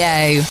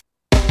Radio.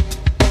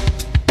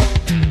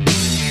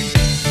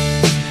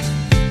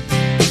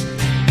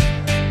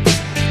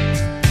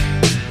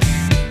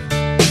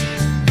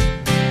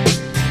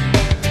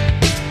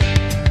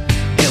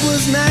 It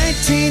was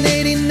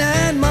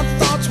 1989, my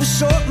thoughts were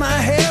short, my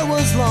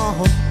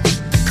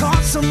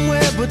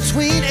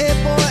between a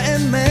boy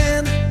and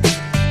man.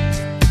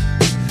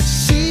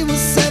 She was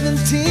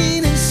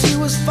 17 and she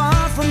was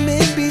far from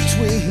in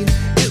between.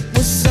 It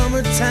was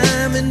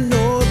summertime in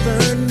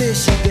northern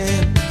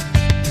Michigan.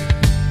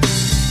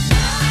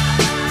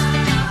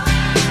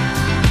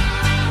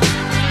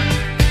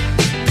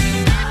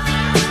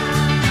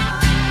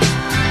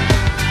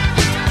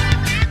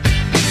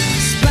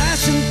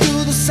 Splashing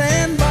through the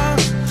sandbar,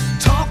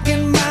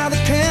 talking by the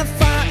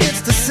campfire.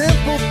 It's the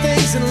simple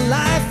things in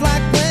life,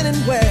 like when and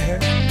where.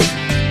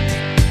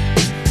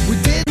 We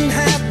didn't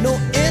have no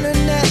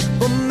internet,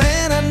 but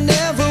man, I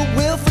never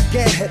will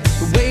forget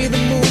the way the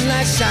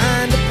moonlight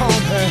shined upon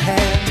her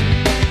hair.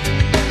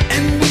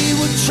 And we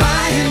were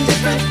trying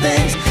different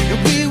things, and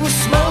we were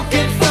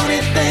smoking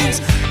funny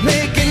things,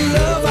 making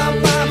love out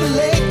by the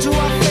lake to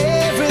our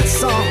favorite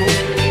song,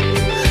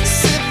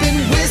 sipping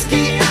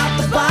whiskey out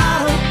the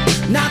bottle,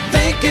 not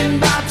thinking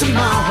about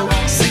tomorrow,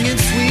 singing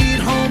Sweet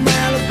Home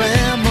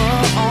Alabama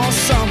all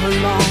summer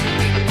long.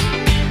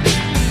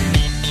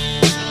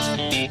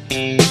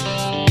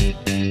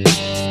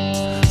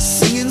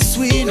 Singing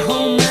Sweet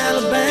Home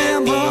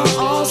Alabama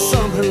all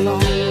summer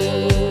long.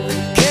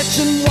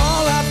 Catching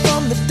walleye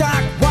from the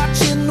dock,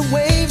 watching the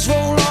waves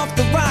roll off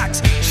the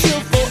rocks.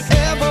 She'll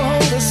forever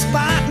hold a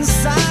spot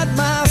inside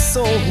my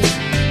soul.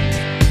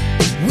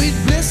 We'd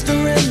blister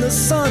in the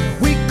sun,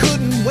 we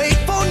couldn't wait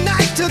for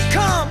night to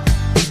come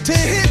to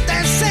hit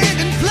that sand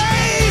and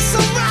play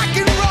some rock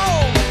and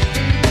roll.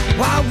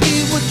 While we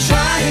were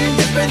trying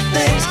different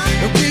things,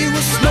 and we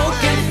were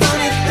smoking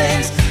funny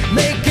things,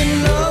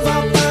 making love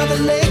out by the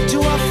lake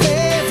to our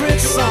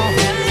favorite song,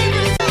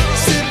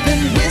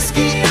 sipping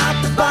whiskey out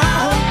the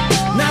bottle,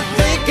 not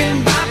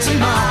thinking about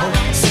tomorrow,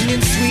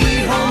 singing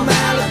Sweet Home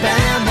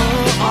Alabama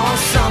all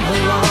summer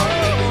long.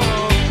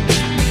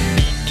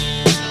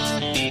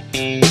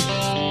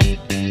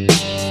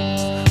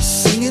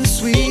 Singing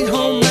Sweet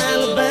Home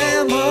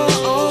Alabama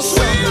all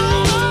summer long.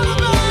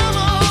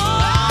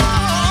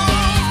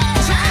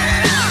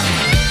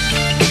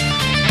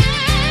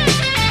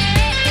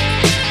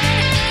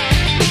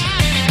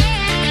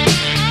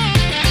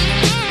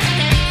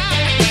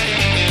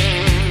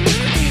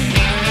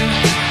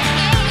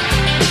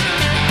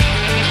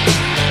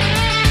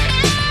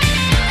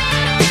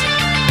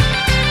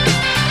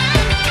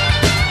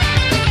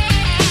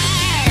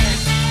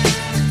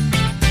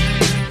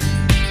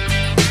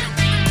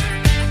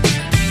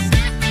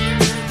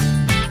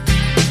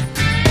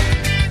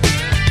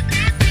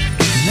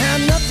 Now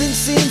nothing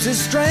seems as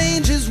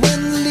strange as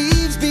when the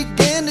leaves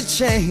begin to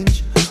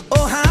change.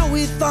 Oh, how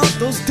we thought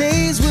those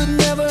days would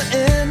never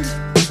end.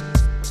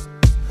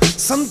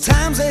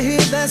 Sometimes I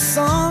hear that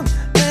song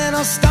and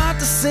I'll start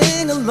to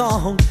sing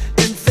along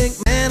and think,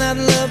 man, I'd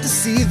love to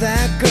see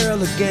that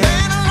girl again.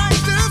 Man, I'd like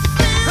to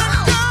see that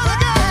girl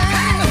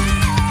again.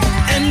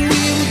 And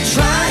we were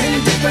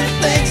trying different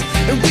things,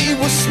 and we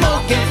were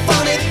smoking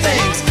funny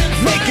things,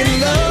 making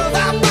love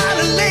out by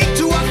the lake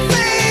to our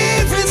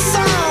favorite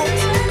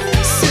songs,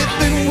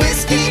 sipping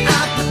whiskey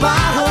out the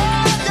bottle,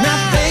 not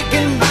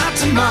thinking about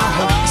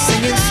tomorrow,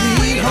 singing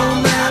Sweet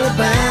Home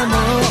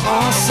Alabama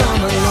all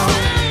summer long.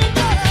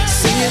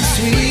 Singing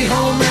Sweet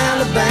Home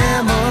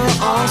Alabama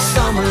all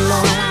summer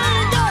long.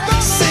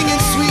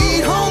 Singing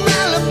Sweet Home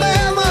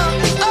Alabama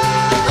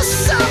all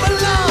summer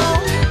long.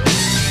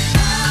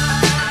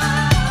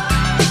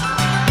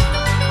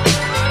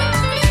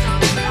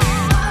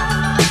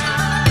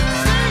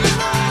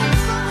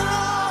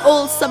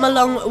 All summer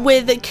long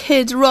with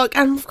Kid Rock,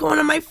 and we've got one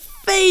of my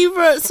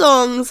favourite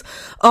songs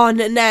on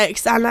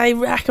next, and I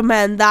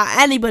recommend that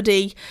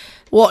anybody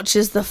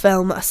watches the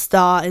film A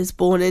Star Is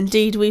Born.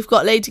 Indeed, we've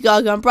got Lady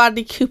Gaga and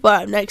Bradley Cooper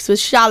up next with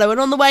Shallow, and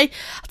on the way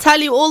I'll tell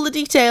you all the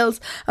details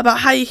about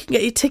how you can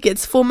get your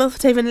tickets for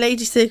Milford Haven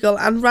Lady Circle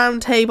and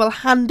Round Table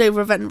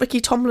Handover event.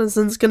 Ricky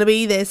Tomlinson's going to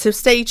be there, so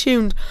stay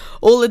tuned.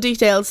 All the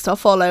details to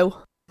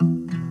follow.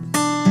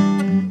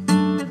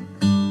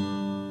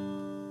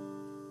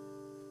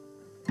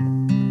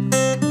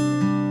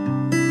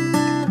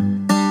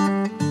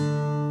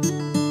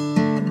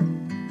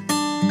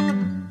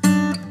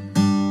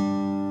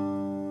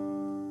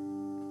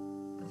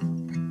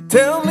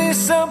 Tell me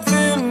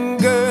something,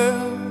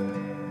 girl.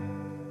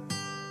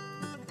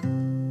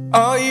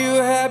 Are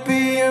you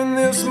happy in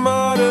this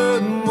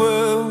modern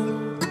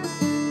world?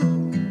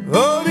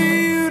 Or do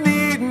you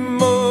need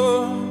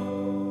more?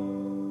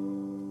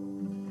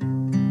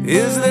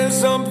 Is there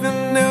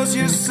something else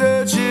you're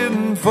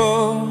searching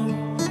for?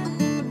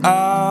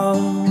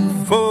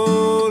 I'm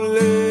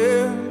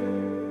falling.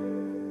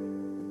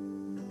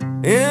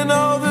 In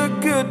all the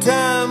good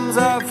times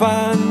I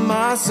find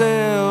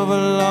myself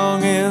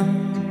longing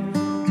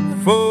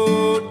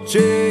for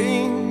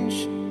change,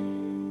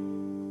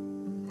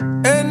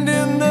 and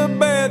in the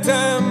bad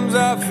times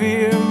I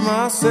fear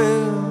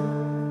myself.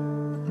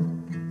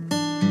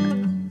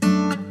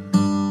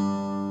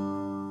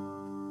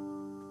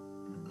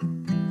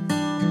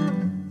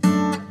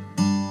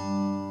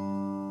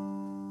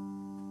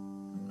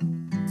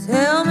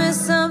 Tell me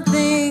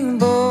something,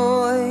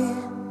 boy.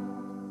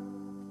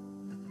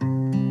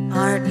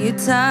 Aren't you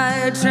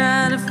tired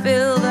trying to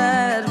fill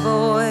that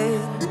void?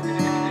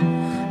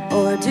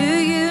 Or do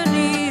you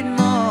need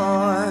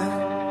more?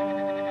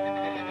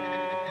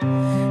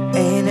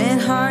 Ain't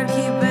it hard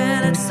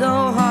keeping it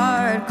so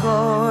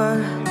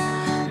hardcore?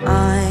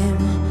 I'm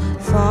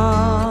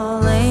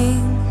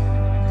falling.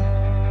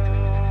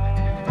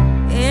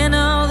 In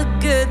all the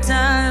good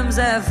times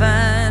I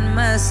find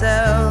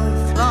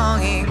myself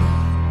longing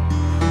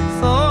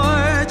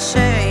for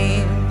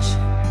change,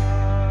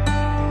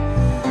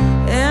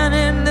 and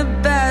in the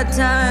bad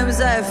times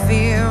I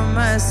fear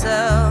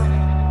myself.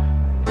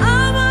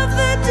 I'm of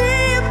the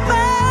deep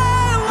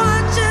end,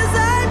 watch as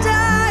I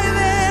dive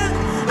in.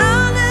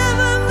 I'll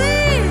never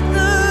meet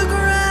the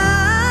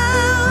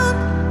ground.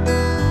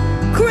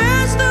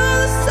 Crash through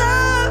the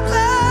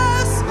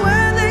surface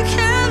where they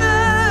can't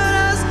hurt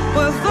us.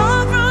 We're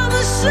far from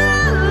the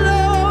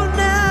shallow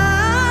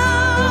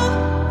now.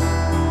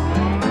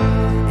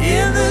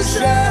 In the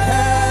shallow,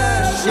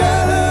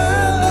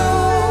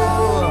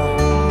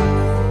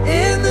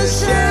 in the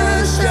shallow,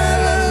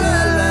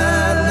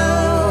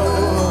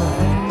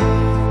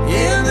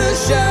 in the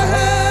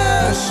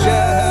shallow,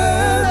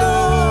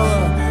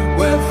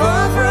 we're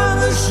far from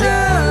the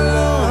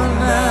shallow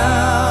now.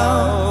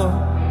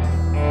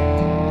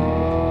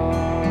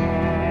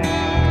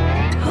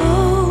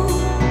 Oh,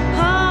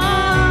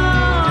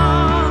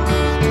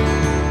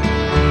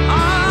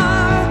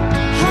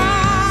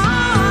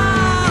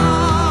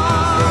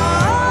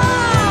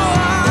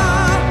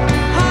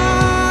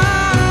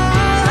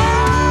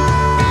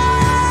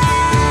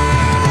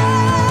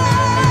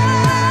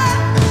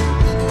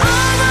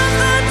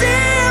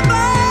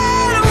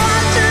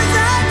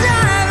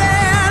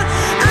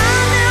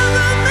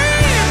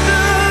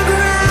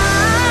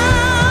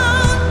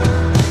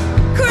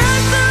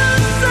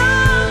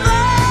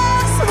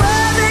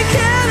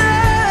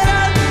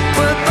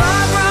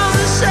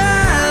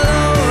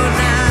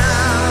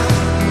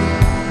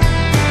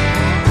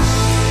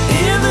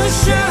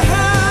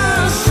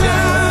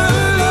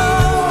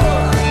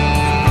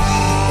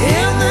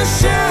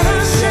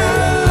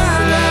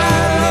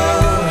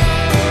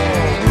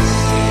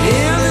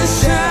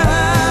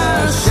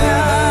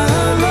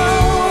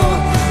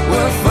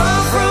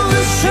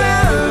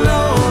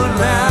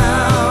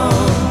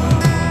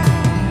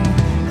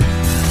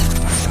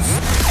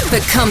 For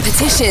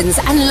competitions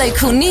and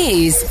local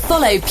news,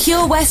 follow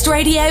Pure West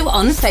Radio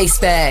on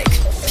Facebook.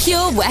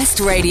 Pure West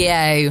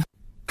Radio.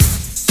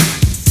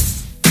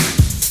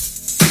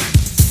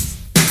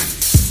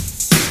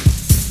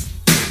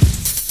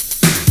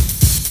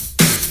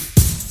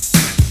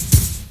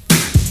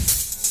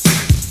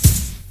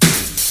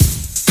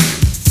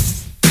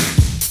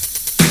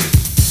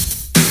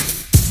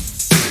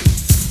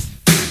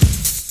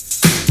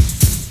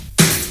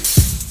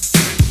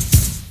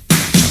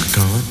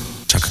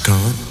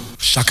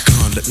 Shaka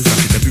Khan, let me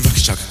rock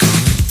it, Shaka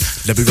Khan.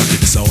 Let me rock it,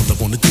 that's all I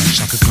wanna do.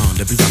 Shaka Khan,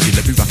 let me rock it,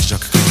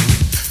 Shaka Khan.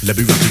 Let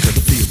me rock it, cause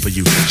I feel for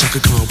you.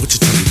 Shaka Khan, what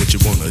you tell me what you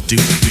wanna do?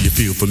 Do you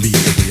feel for me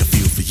the way I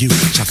feel for you?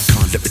 Shaka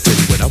Khan, let me tell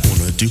you what I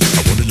wanna do.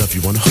 I wanna love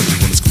you, wanna hug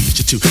you, wanna squeeze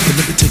you too. But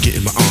let me take it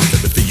in my arms,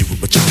 let me fill you with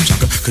my charm,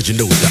 Shaka. Cause you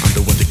know that I'm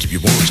the one to keep you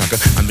warm, Shaka.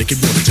 I make it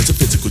more than just a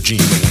physical dream.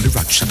 I wanna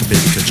rock you, Shaka,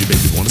 baby, cause you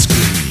make me wanna scream.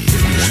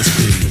 Make me wanna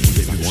scream,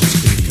 make me wanna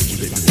scream, make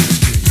me wanna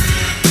scream.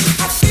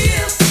 I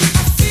feel for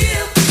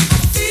you.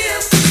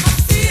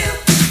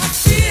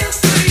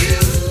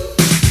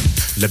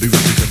 Let me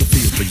rock it, cause I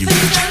feel for you.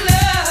 I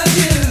love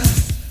you.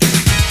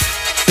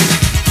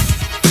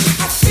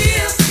 I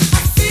feel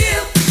for you.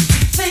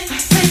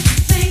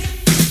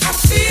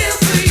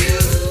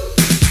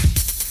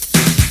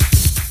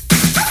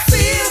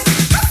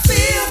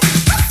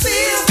 I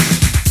feel,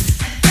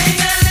 think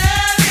I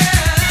love you.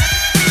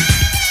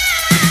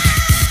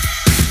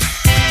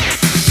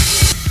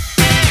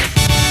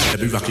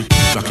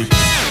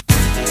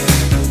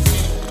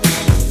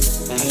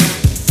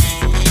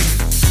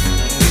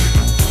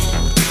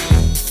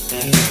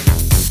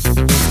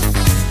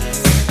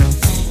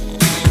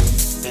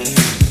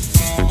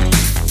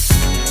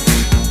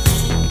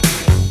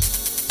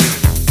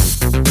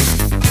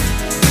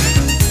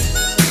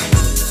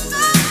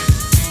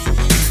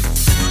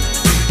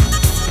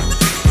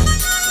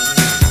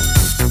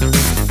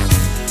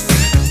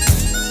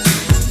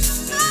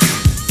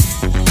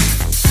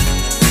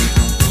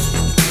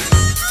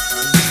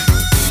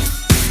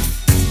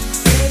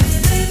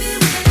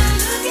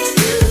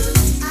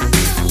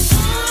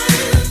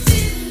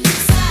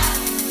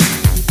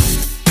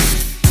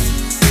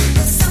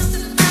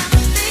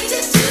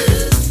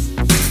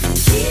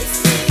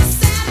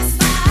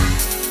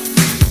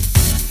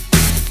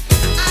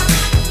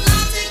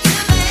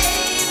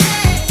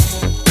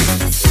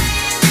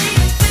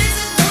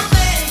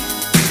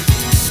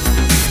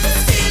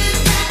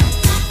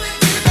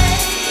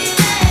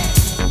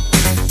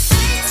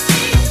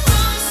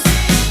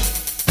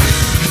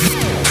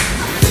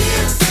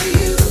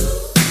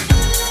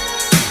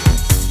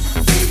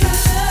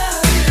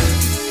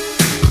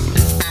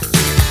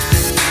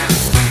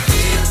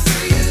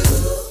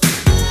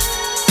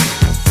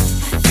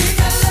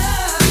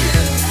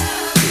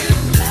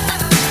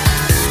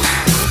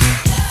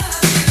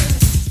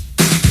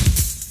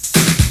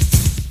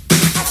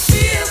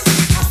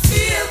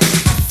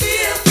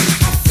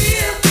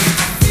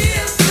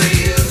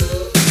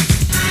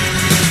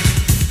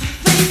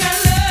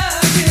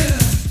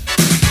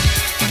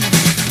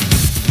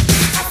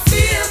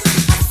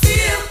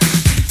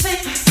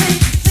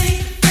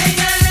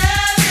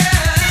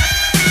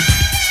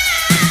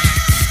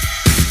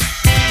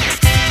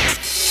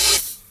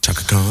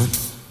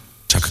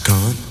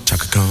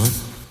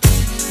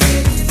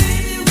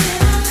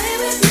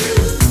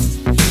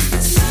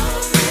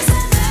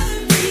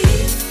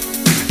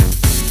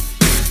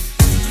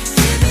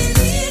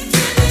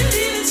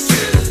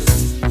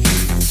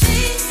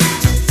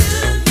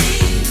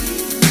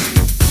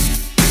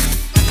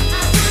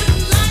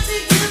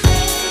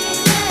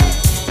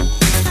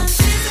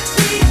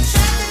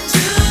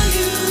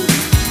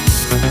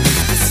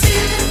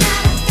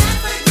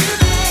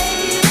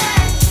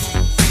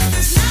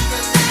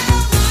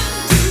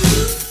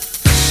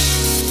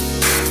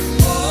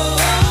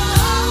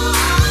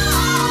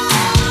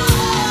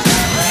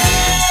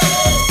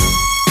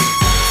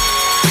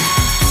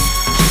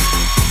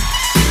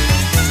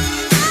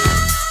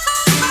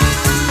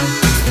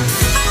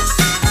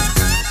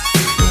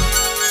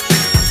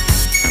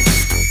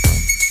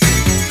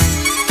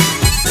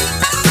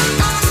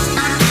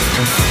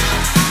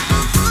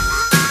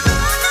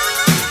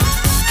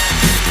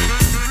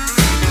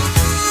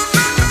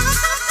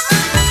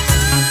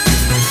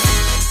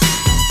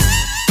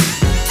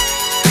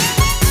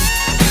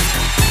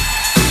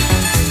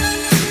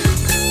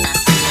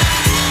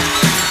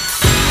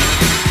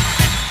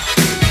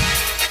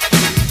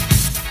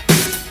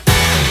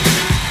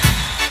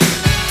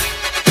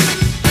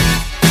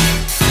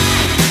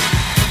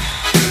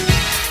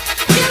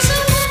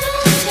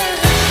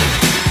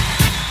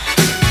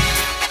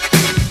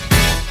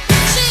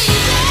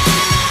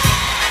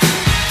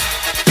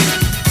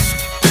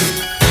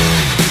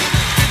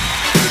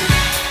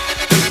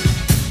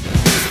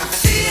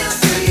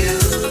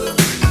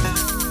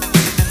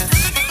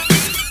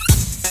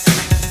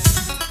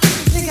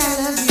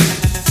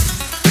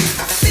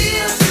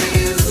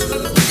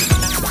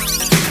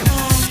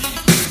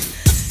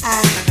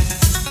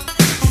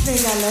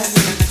 Think I love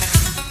you.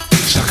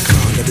 Shaka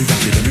Khan, let me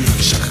rock you,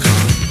 Shaka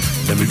Khan.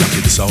 Let me rock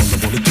you, that's all I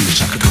wanna do.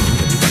 Shaka Khan,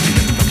 let me rock you,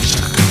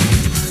 Shaka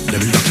Khan. Let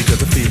me rock you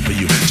 'cause I feel for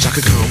you.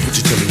 Shaka Khan, would you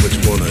tell me what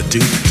you wanna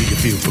do? Do you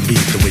feel for me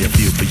the way I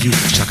feel for you?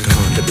 Shaka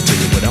Khan, let me tell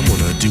you what I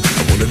wanna do.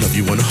 I wanna love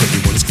you, wanna hug you,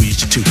 wanna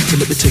squeeze you too. So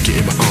let me take you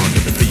in my arm,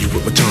 let me fill you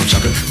with my charm.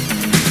 Shaka,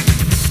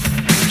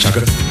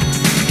 Shaka,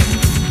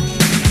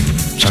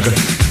 Shaka.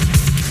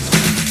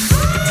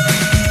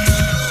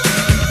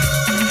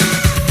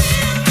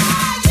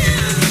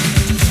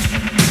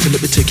 So let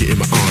me take you in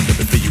my arm, let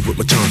me fill you with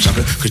my charm,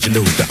 Shaka. 'Cause you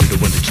know that I'm the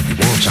one to keep you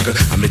warm, Shaka.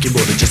 I make it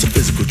more than just a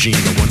physical dream.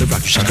 I wanna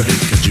rock you, Shaka,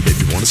 baby, 'cause you make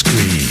me wanna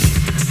scream.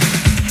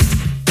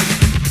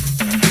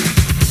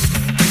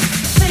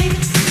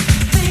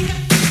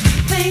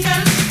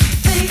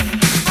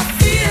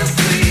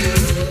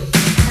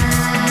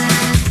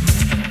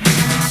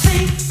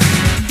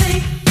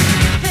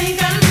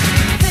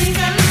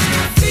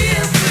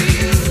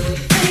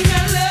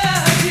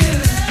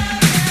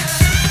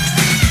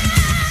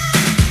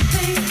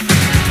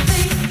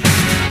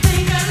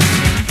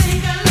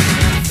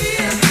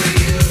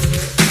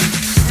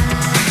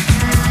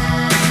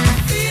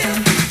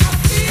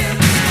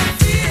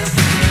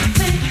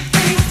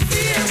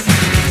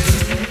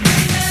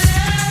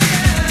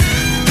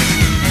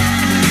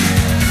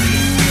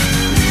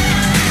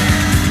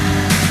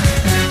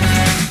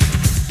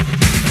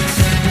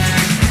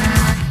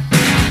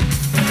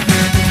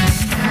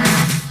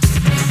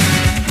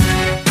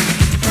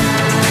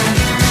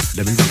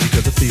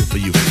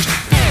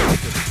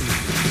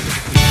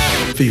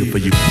 Feel for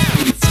you.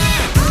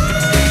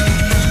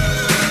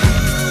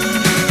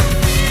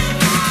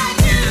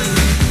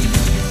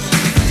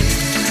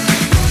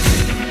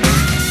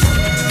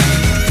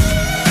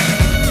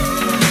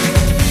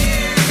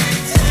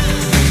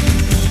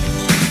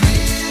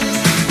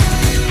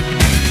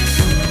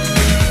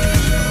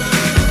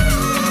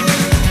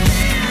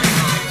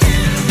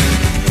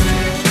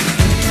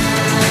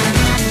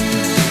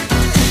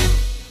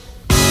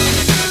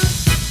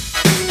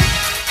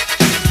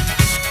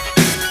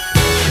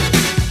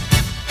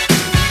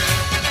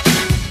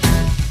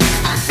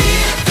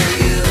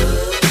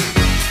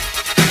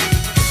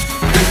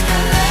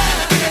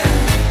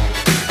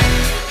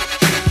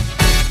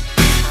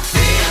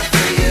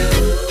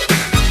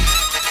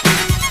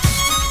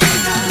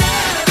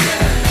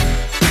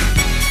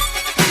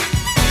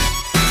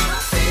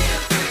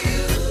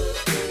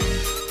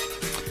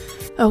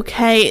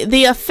 Okay,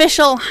 the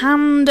official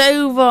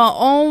handover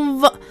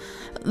of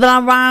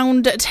the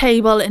round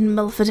table in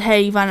Milford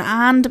Haven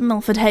and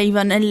Milford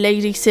Haven in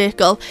Lady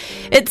Circle.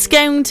 It's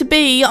going to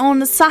be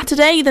on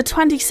Saturday, the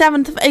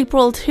 27th of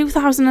April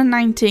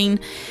 2019,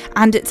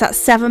 and it's at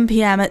 7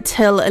 p.m.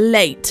 till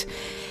late.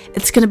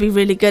 It's going to be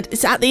really good.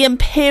 It's at the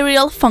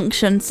Imperial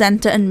Function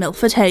Centre in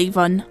Milford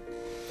Haven.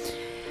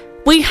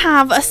 We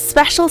have a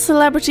special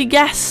celebrity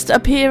guest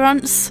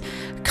appearance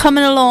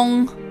coming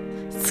along.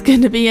 It's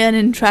going to be an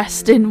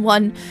interesting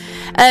one.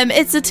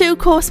 It's a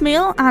 2-course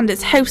meal and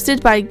it's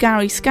hosted by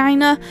Gary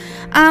Skyner,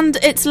 and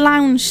it's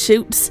lounge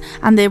suits,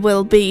 and there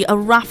will be a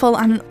raffle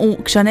and an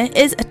auction. It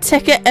is a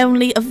ticket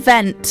only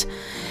event.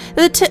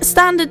 The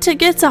standard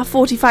tickets are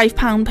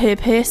 £45 per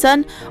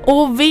person,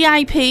 or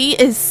VIP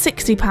is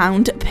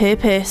 £60 per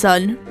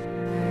person.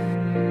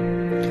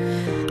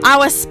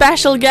 Our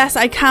special guest,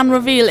 I can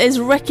reveal,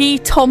 is Ricky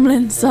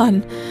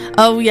Tomlinson.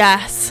 Oh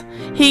yes,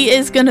 he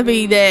is going to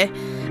be there.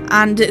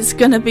 And it's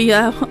going to be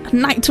a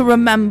night to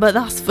remember,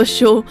 that's for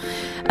sure.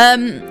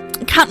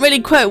 Can't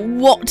really quote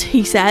what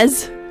he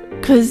says,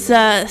 because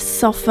I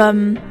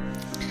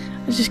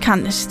just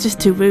can't, it's just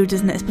too rude,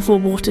 isn't it? It's before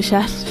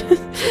Watershed.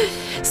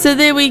 So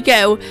there we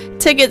go.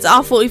 Tickets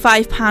are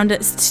 £45.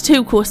 It's a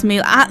 2-course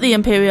meal at the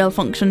Imperial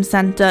Function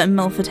Centre in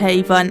Milford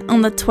Haven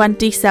on the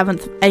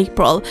 27th of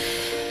April.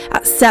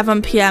 At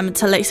 7 p.m.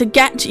 till late. So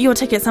get your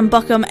tickets and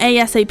book them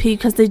ASAP,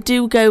 because they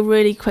do go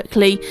really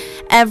quickly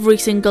every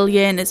single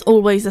year and it's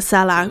always a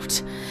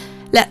sellout.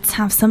 Let's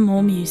have some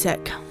more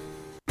music.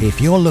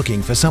 If you're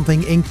looking for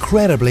something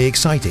incredibly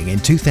exciting in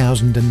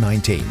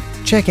 2019,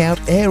 check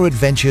out Air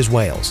Adventures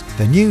Wales,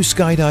 the new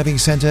skydiving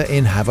centre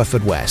in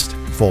Haverfordwest.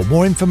 For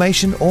more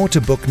information or to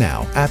book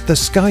now at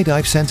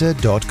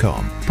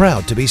theskydivecentre.com.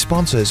 Proud to be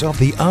sponsors of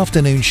the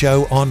afternoon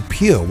show on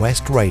Pure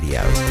West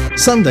Radio.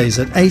 Sundays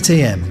at 8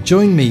 a.m.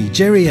 Join me,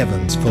 Jerry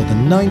Evans, for the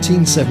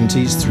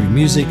 1970s through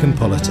music and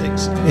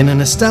politics. In a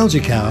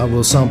nostalgic hour,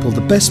 we'll sample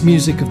the best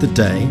music of the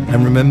day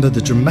and remember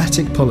the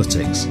dramatic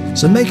politics.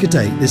 So make a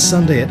date this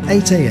Sunday at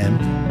 8 a.m.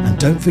 and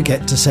don't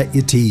forget to set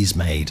your teas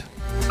made.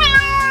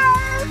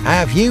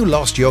 Have you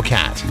lost your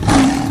cat?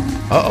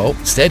 Uh-oh,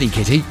 steady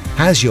kitty.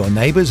 Has your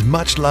neighbour's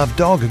much-loved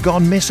dog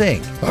gone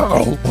missing?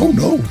 Uh-oh, oh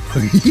no.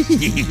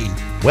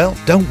 Well,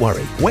 don't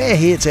worry, we're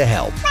here to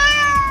help.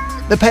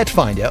 The Pet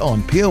Finder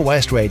on Pure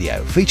West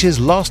Radio features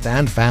lost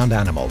and found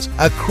animals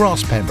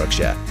across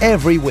Pembrokeshire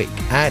every week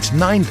at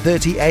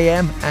 9:30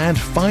 a.m. and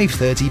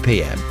 5:30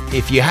 p.m.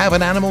 If you have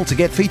an animal to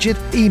get featured,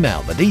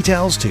 email the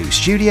details to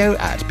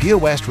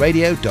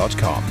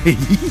studio@purewestradio.com.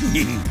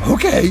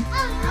 Okay.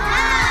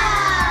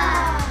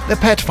 The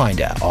Pet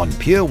Finder on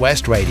Pure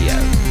West Radio.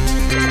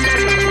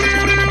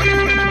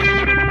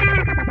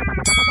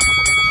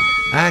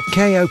 At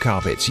KO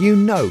Carpets, you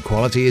know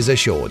quality is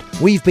assured.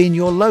 We've been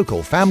your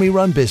local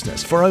family-run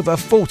business for over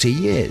 40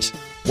 years.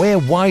 We're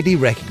widely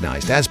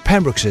recognised as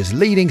Pembrokeshire's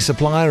leading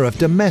supplier of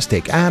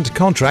domestic and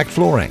contract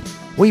flooring.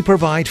 We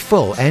provide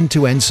full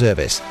end-to-end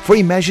service,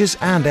 free measures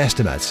and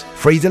estimates,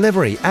 free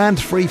delivery and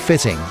free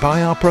fitting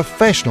by our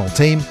professional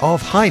team of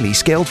highly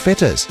skilled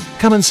fitters.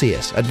 Come and see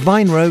us at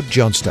Vine Road,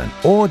 Johnston,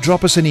 or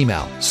drop us an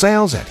email,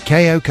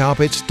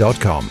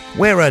 sales@kocarpets.com.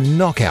 We're a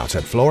knockout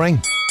at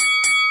flooring.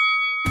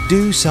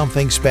 Do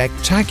something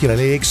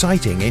spectacularly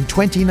exciting in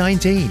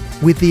 2019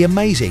 with the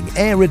amazing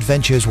Air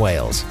Adventures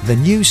Wales, the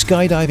new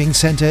skydiving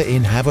centre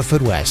in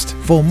Haverfordwest.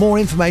 For more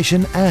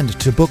information and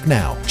to book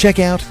now, check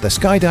out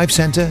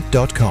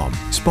theskydivecentre.com.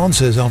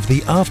 Sponsors of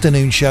the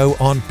afternoon show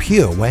on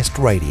Pure West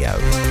Radio.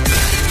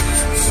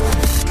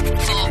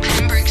 For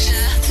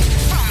Pembrokeshire,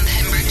 from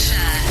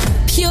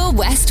Pembrokeshire, Pure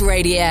West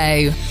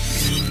Radio.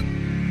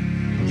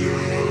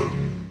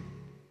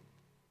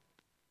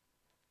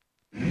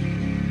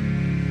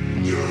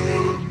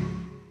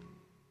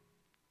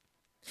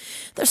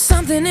 There's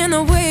something in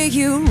the way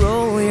you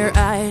roll your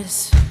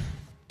eyes.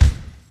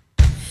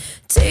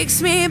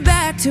 Takes me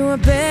back to a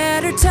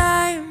better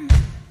time,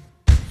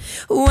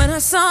 when I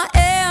saw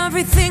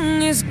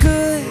everything is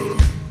good,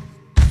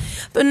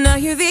 but now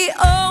you're the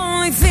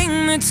only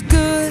thing that's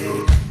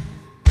good.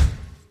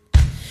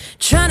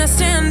 Trying to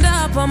stand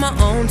up on my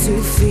own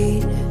 2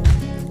 feet.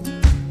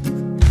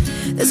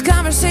 This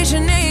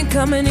conversation ain't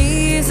coming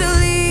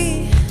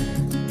easily,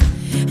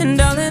 and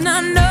darling,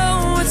 I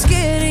know it's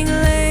getting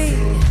late.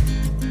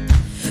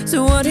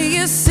 So what do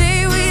you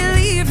say we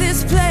leave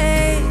this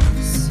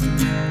place?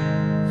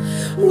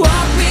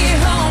 Walk me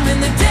home in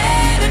the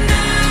dead of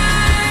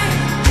night.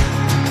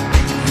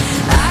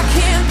 I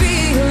can't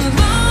be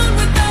alone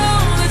with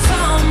all that's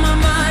on my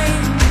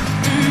mind.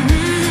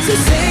 So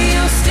say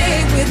you'll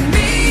stay with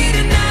me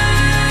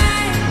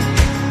tonight,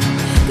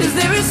 'cause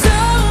there is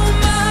so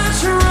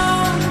much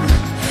wrong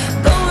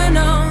going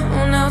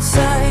on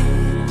outside.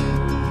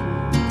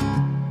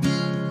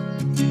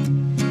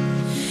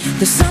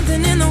 There's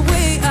something in the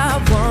way I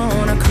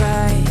wanna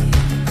cry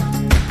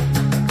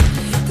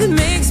that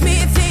makes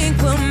me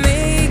think we'll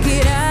make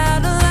it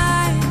out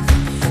alive.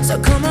 So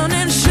come on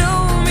and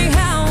show me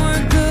how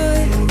we're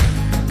good.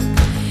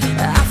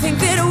 I think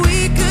that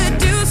we could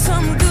do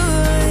some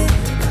good.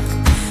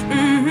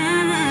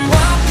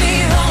 Walk me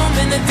home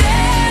in the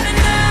dead of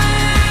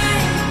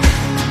night.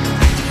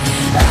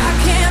 I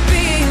can't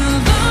be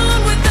alone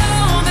with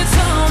all that's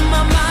on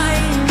my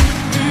mind.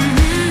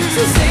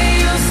 So say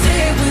you'll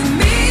stay with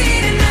me,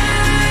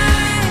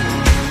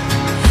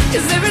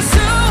 'cause there is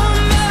so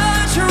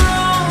much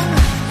wrong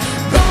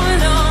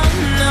going on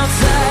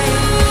outside.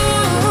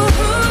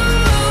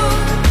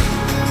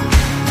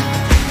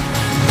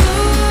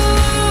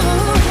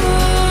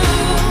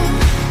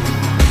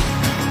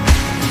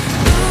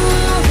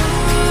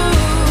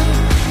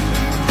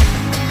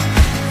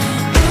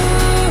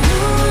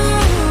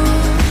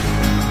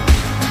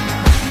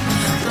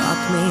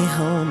 Walk me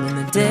home in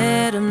the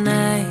dead of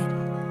night,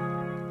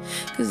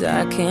 'cause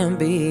I can't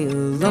be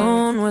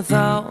alone with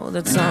all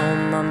that's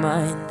on my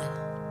mind.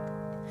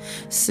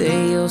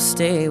 Say you'll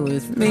stay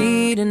with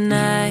me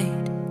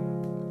tonight,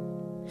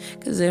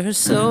 'cause there is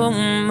so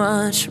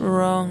much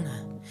wrong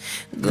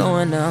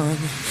going on.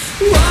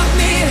 Walk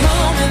me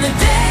home in the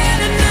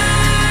dead of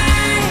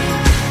night.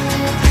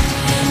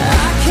 I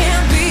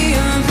can't be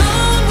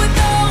alone with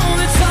all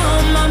that's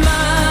on my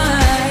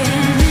mind.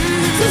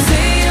 So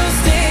say you'll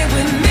stay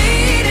with me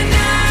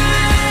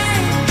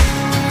tonight,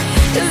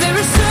 'cause there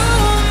is so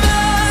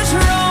much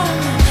wrong.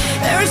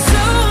 There is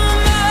so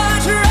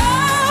much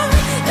wrong.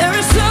 There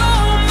is so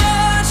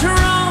much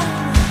wrong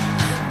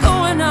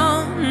going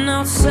on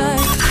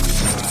outside.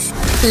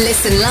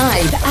 Listen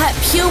live at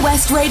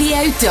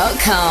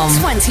purewestradio.com.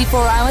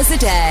 24 hours a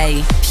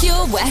day.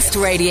 Pure West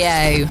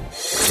Radio.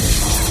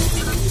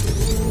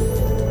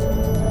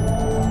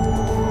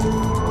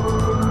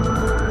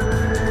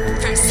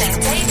 From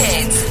St.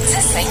 David's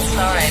to St.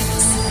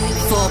 Florence.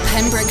 For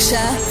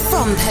Pembrokeshire,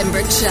 from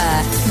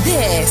Pembrokeshire,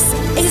 this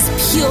is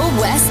Pure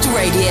West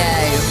Radio.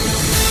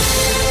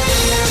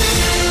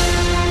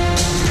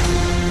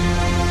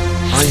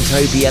 I'm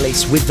Toby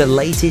Ellis with the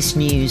latest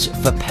news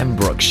for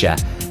Pembrokeshire.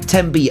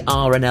 Tenby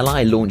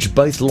RNLI launched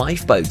both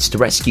lifeboats to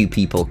rescue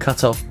people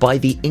cut off by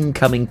the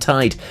incoming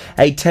tide.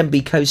 A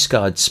Tenby Coast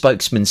Guard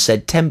spokesman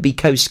said Tenby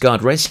Coast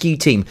Guard rescue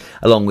team,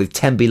 along with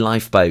Tenby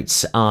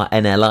lifeboats,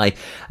 RNLI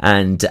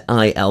and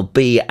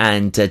ILB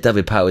and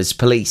Dyfed-Powys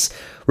Police,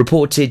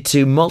 reported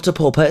to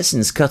multiple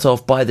persons cut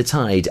off by the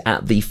tide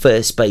at the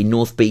First Bay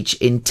North Beach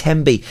in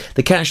Tenby.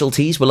 The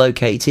casualties were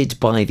located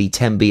by the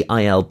Tenby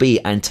ILB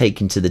and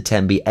taken to the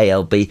Tenby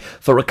ALB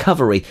for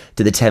recovery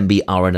to the Tenby RNLI